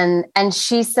 And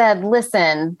she said,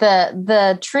 listen,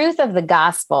 the truth of the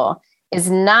gospel is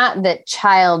not that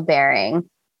childbearing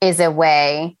is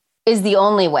the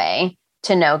only way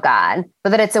to know God,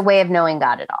 but that it's a way of knowing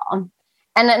God at all.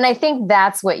 And I think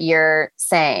that's what you're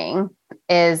saying,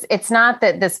 is it's not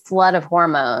that this flood of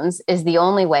hormones is the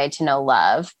only way to know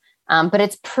love, but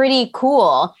it's pretty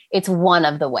cool. It's one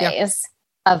of the ways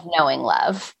of knowing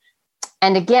love.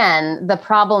 And again, the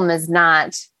problem is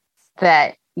not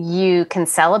that you can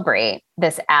celebrate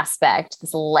this aspect,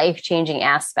 this life-changing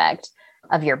aspect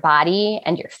of your body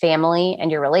and your family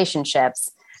and your relationships.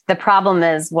 The problem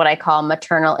is what I call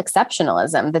maternal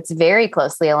exceptionalism, that's very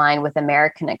closely aligned with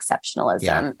American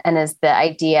exceptionalism, and is the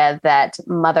idea that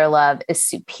mother love is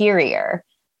superior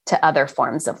to other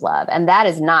forms of love. And that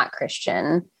is not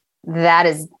Christian. That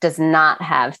does not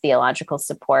have theological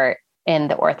support in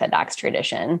the Orthodox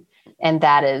tradition. And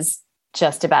that is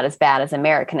just about as bad as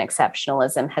American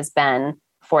exceptionalism has been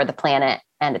for the planet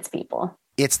and its people.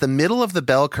 It's the middle of the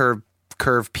bell curve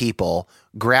people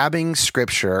grabbing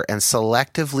scripture and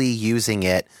selectively using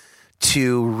it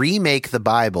to remake the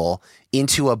Bible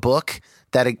into a book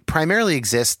that primarily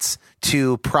exists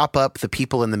to prop up the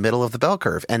people in the middle of the bell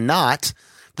curve and not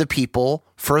the people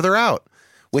further out,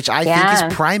 which I think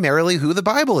is primarily who the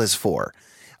Bible is for.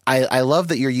 I love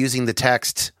that you're using the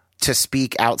text to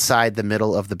speak outside the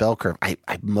middle of the bell curve. I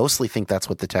mostly think that's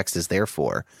what the text is there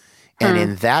for. And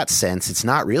in that sense, it's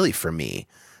not really for me.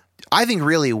 I think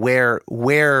really where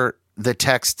the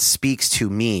text speaks to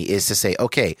me is to say,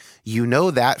 okay, you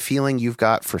know that feeling you've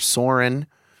got for Soren,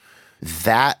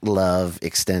 that love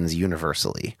extends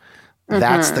universally.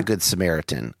 That's the Good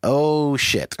Samaritan. Oh,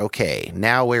 shit. Okay,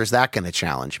 now where's that going to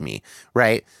challenge me,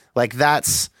 right? Like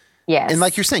that's, and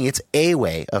like you're saying, it's a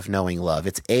way of knowing love.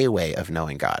 It's a way of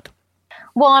knowing God.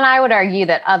 Well, and I would argue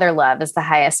that other love is the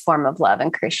highest form of love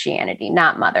in Christianity,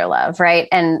 not mother love, right?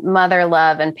 And mother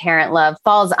love and parent love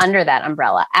falls under that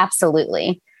umbrella.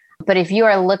 Absolutely. But if you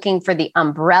are looking for the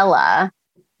umbrella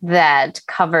that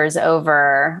covers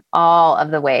over all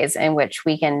of the ways in which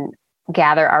we can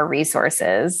gather our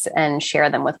resources and share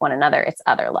them with one another, it's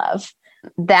other love.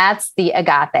 That's the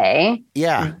agape.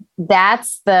 Yeah.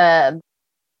 That's the,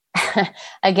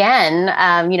 again,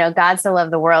 God so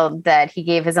loved the world that he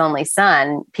gave his only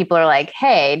son. People are like,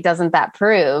 hey, doesn't that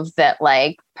prove that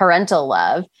like parental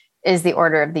love is the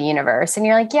order of the universe? And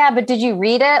you're like, yeah, but did you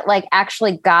read it? Like,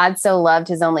 actually, God so loved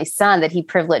his only son that he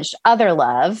privileged other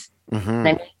love. Mm-hmm. And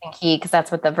I'm using he because that's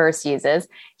what the verse uses.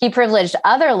 He privileged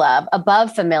other love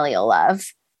above familial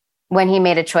love when he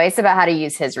made a choice about how to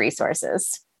use his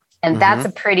resources. And that's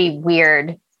a pretty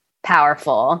weird,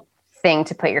 powerful thing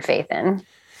to put your faith in.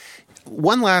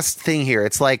 One last thing here.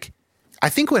 It's like, I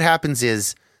think what happens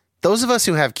is those of us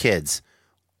who have kids,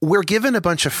 we're given a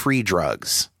bunch of free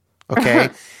drugs. Okay.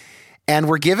 And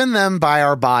we're given them by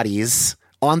our bodies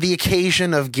on the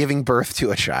occasion of giving birth to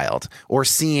a child or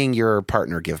seeing your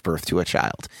partner give birth to a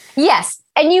child. Yes.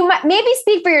 And you might maybe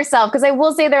speak for yourself, because I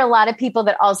will say there are a lot of people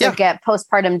that also get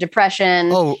postpartum depression.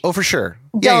 Oh, for sure.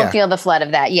 Don't feel the flood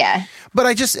of that. Yeah. But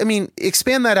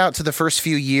expand that out to the first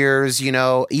few years,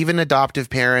 even adoptive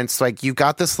parents, like you've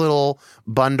got this little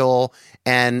bundle,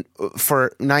 and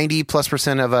for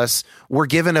 90+% of us, we're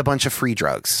given a bunch of free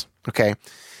drugs. Okay.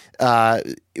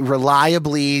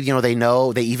 Reliably,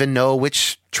 they even know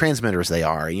which transmitters they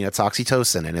are. It's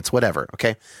oxytocin and it's whatever.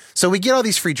 Okay. So we get all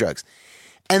these free drugs.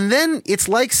 And then it's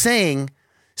like saying,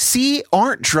 see,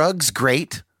 aren't drugs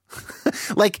great?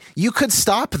 Like, you could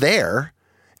stop there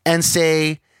and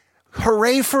say,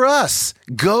 hooray for us,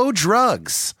 go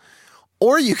drugs.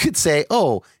 Or you could say,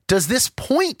 oh, does this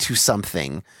point to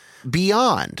something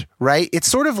beyond, right?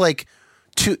 It's sort of like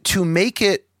to make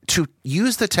it, to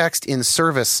use the text in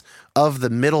service of the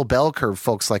middle bell curve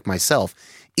folks like myself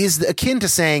is akin to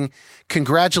saying,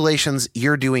 congratulations,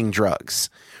 you're doing drugs,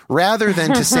 rather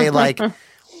than to say like,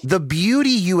 the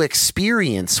beauty you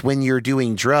experience when you're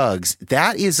doing drugs,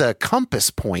 that is a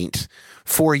compass point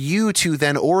for you to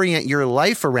then orient your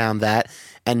life around that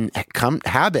and come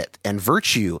habit and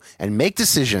virtue and make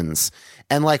decisions.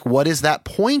 And like, what is that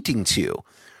pointing to?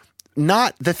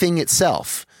 Not the thing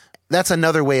itself. That's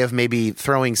another way of maybe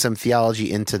throwing some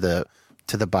theology into the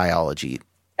biology.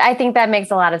 I think that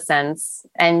makes a lot of sense.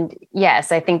 And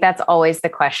yes, I think that's always the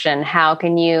question. How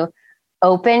can you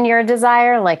open your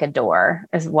desire like a door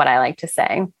is what I like to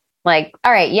say. Like,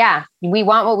 all right, yeah, we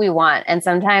want what we want. And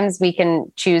sometimes we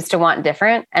can choose to want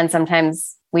different, and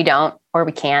sometimes we don't, or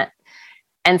we can't.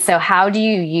 And so how do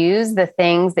you use the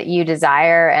things that you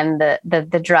desire and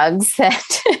the drugs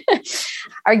that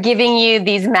are giving you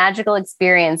these magical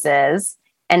experiences?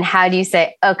 And how do you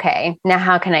say, okay, now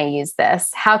how can I use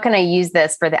this? How can I use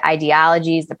this for the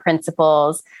ideologies, the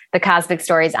principles, the cosmic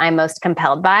stories I'm most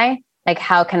compelled by? Like,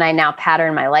 how can I now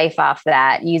pattern my life off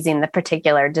that using the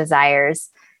particular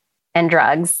desires and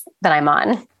drugs that I'm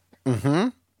on? Mm-hmm.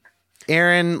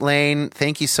 Erin, Lane,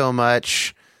 thank you so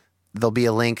much. There'll be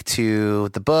a link to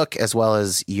the book as well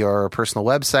as your personal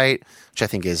website, which I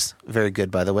think is very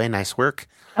good, by the way. Nice work.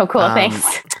 Oh, cool. Thanks.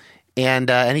 And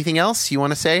anything else you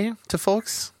want to say to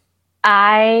folks?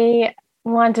 I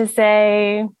want to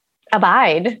say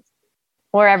abide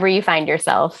wherever you find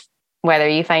yourself. Whether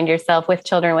you find yourself with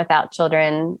children, without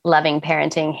children, loving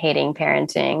parenting, hating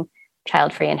parenting,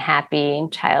 child-free and happy,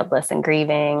 childless and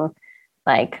grieving,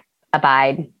 like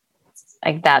abide.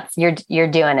 Like that's, you're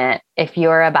doing it. If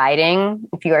you're abiding,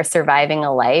 if you are surviving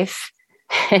a life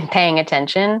and paying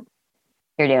attention,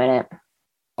 you're doing it.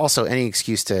 Also, any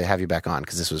excuse to have you back on,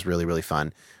 because this was really, really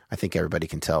fun. I think everybody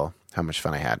can tell how much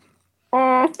fun I had.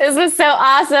 This was so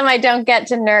awesome. I don't get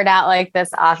to nerd out like this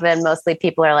often. Mostly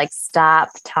people are like, stop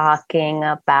talking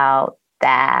about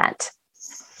that.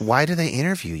 Why do they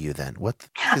interview you then? What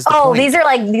is the point? These are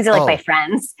like my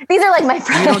friends. These are like my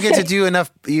friends. You don't get to do enough.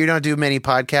 You don't do many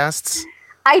podcasts.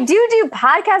 I do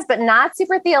podcasts, but not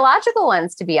super theological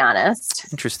ones, to be honest.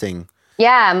 Interesting.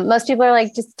 Yeah. Most people are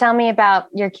like, just tell me about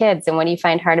your kids and what do you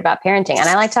find hard about parenting? And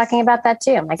I like talking about that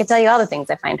too. I can tell you all the things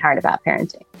I find hard about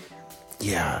parenting.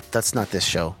 Yeah, that's not this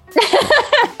show.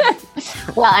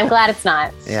 Well, I'm glad it's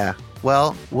not. Yeah.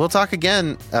 Well, we'll talk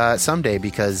again someday,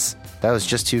 because that was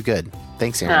just too good.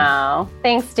 Thanks, Erin. Oh,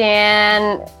 thanks,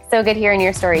 Dan. So good hearing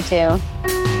your story too.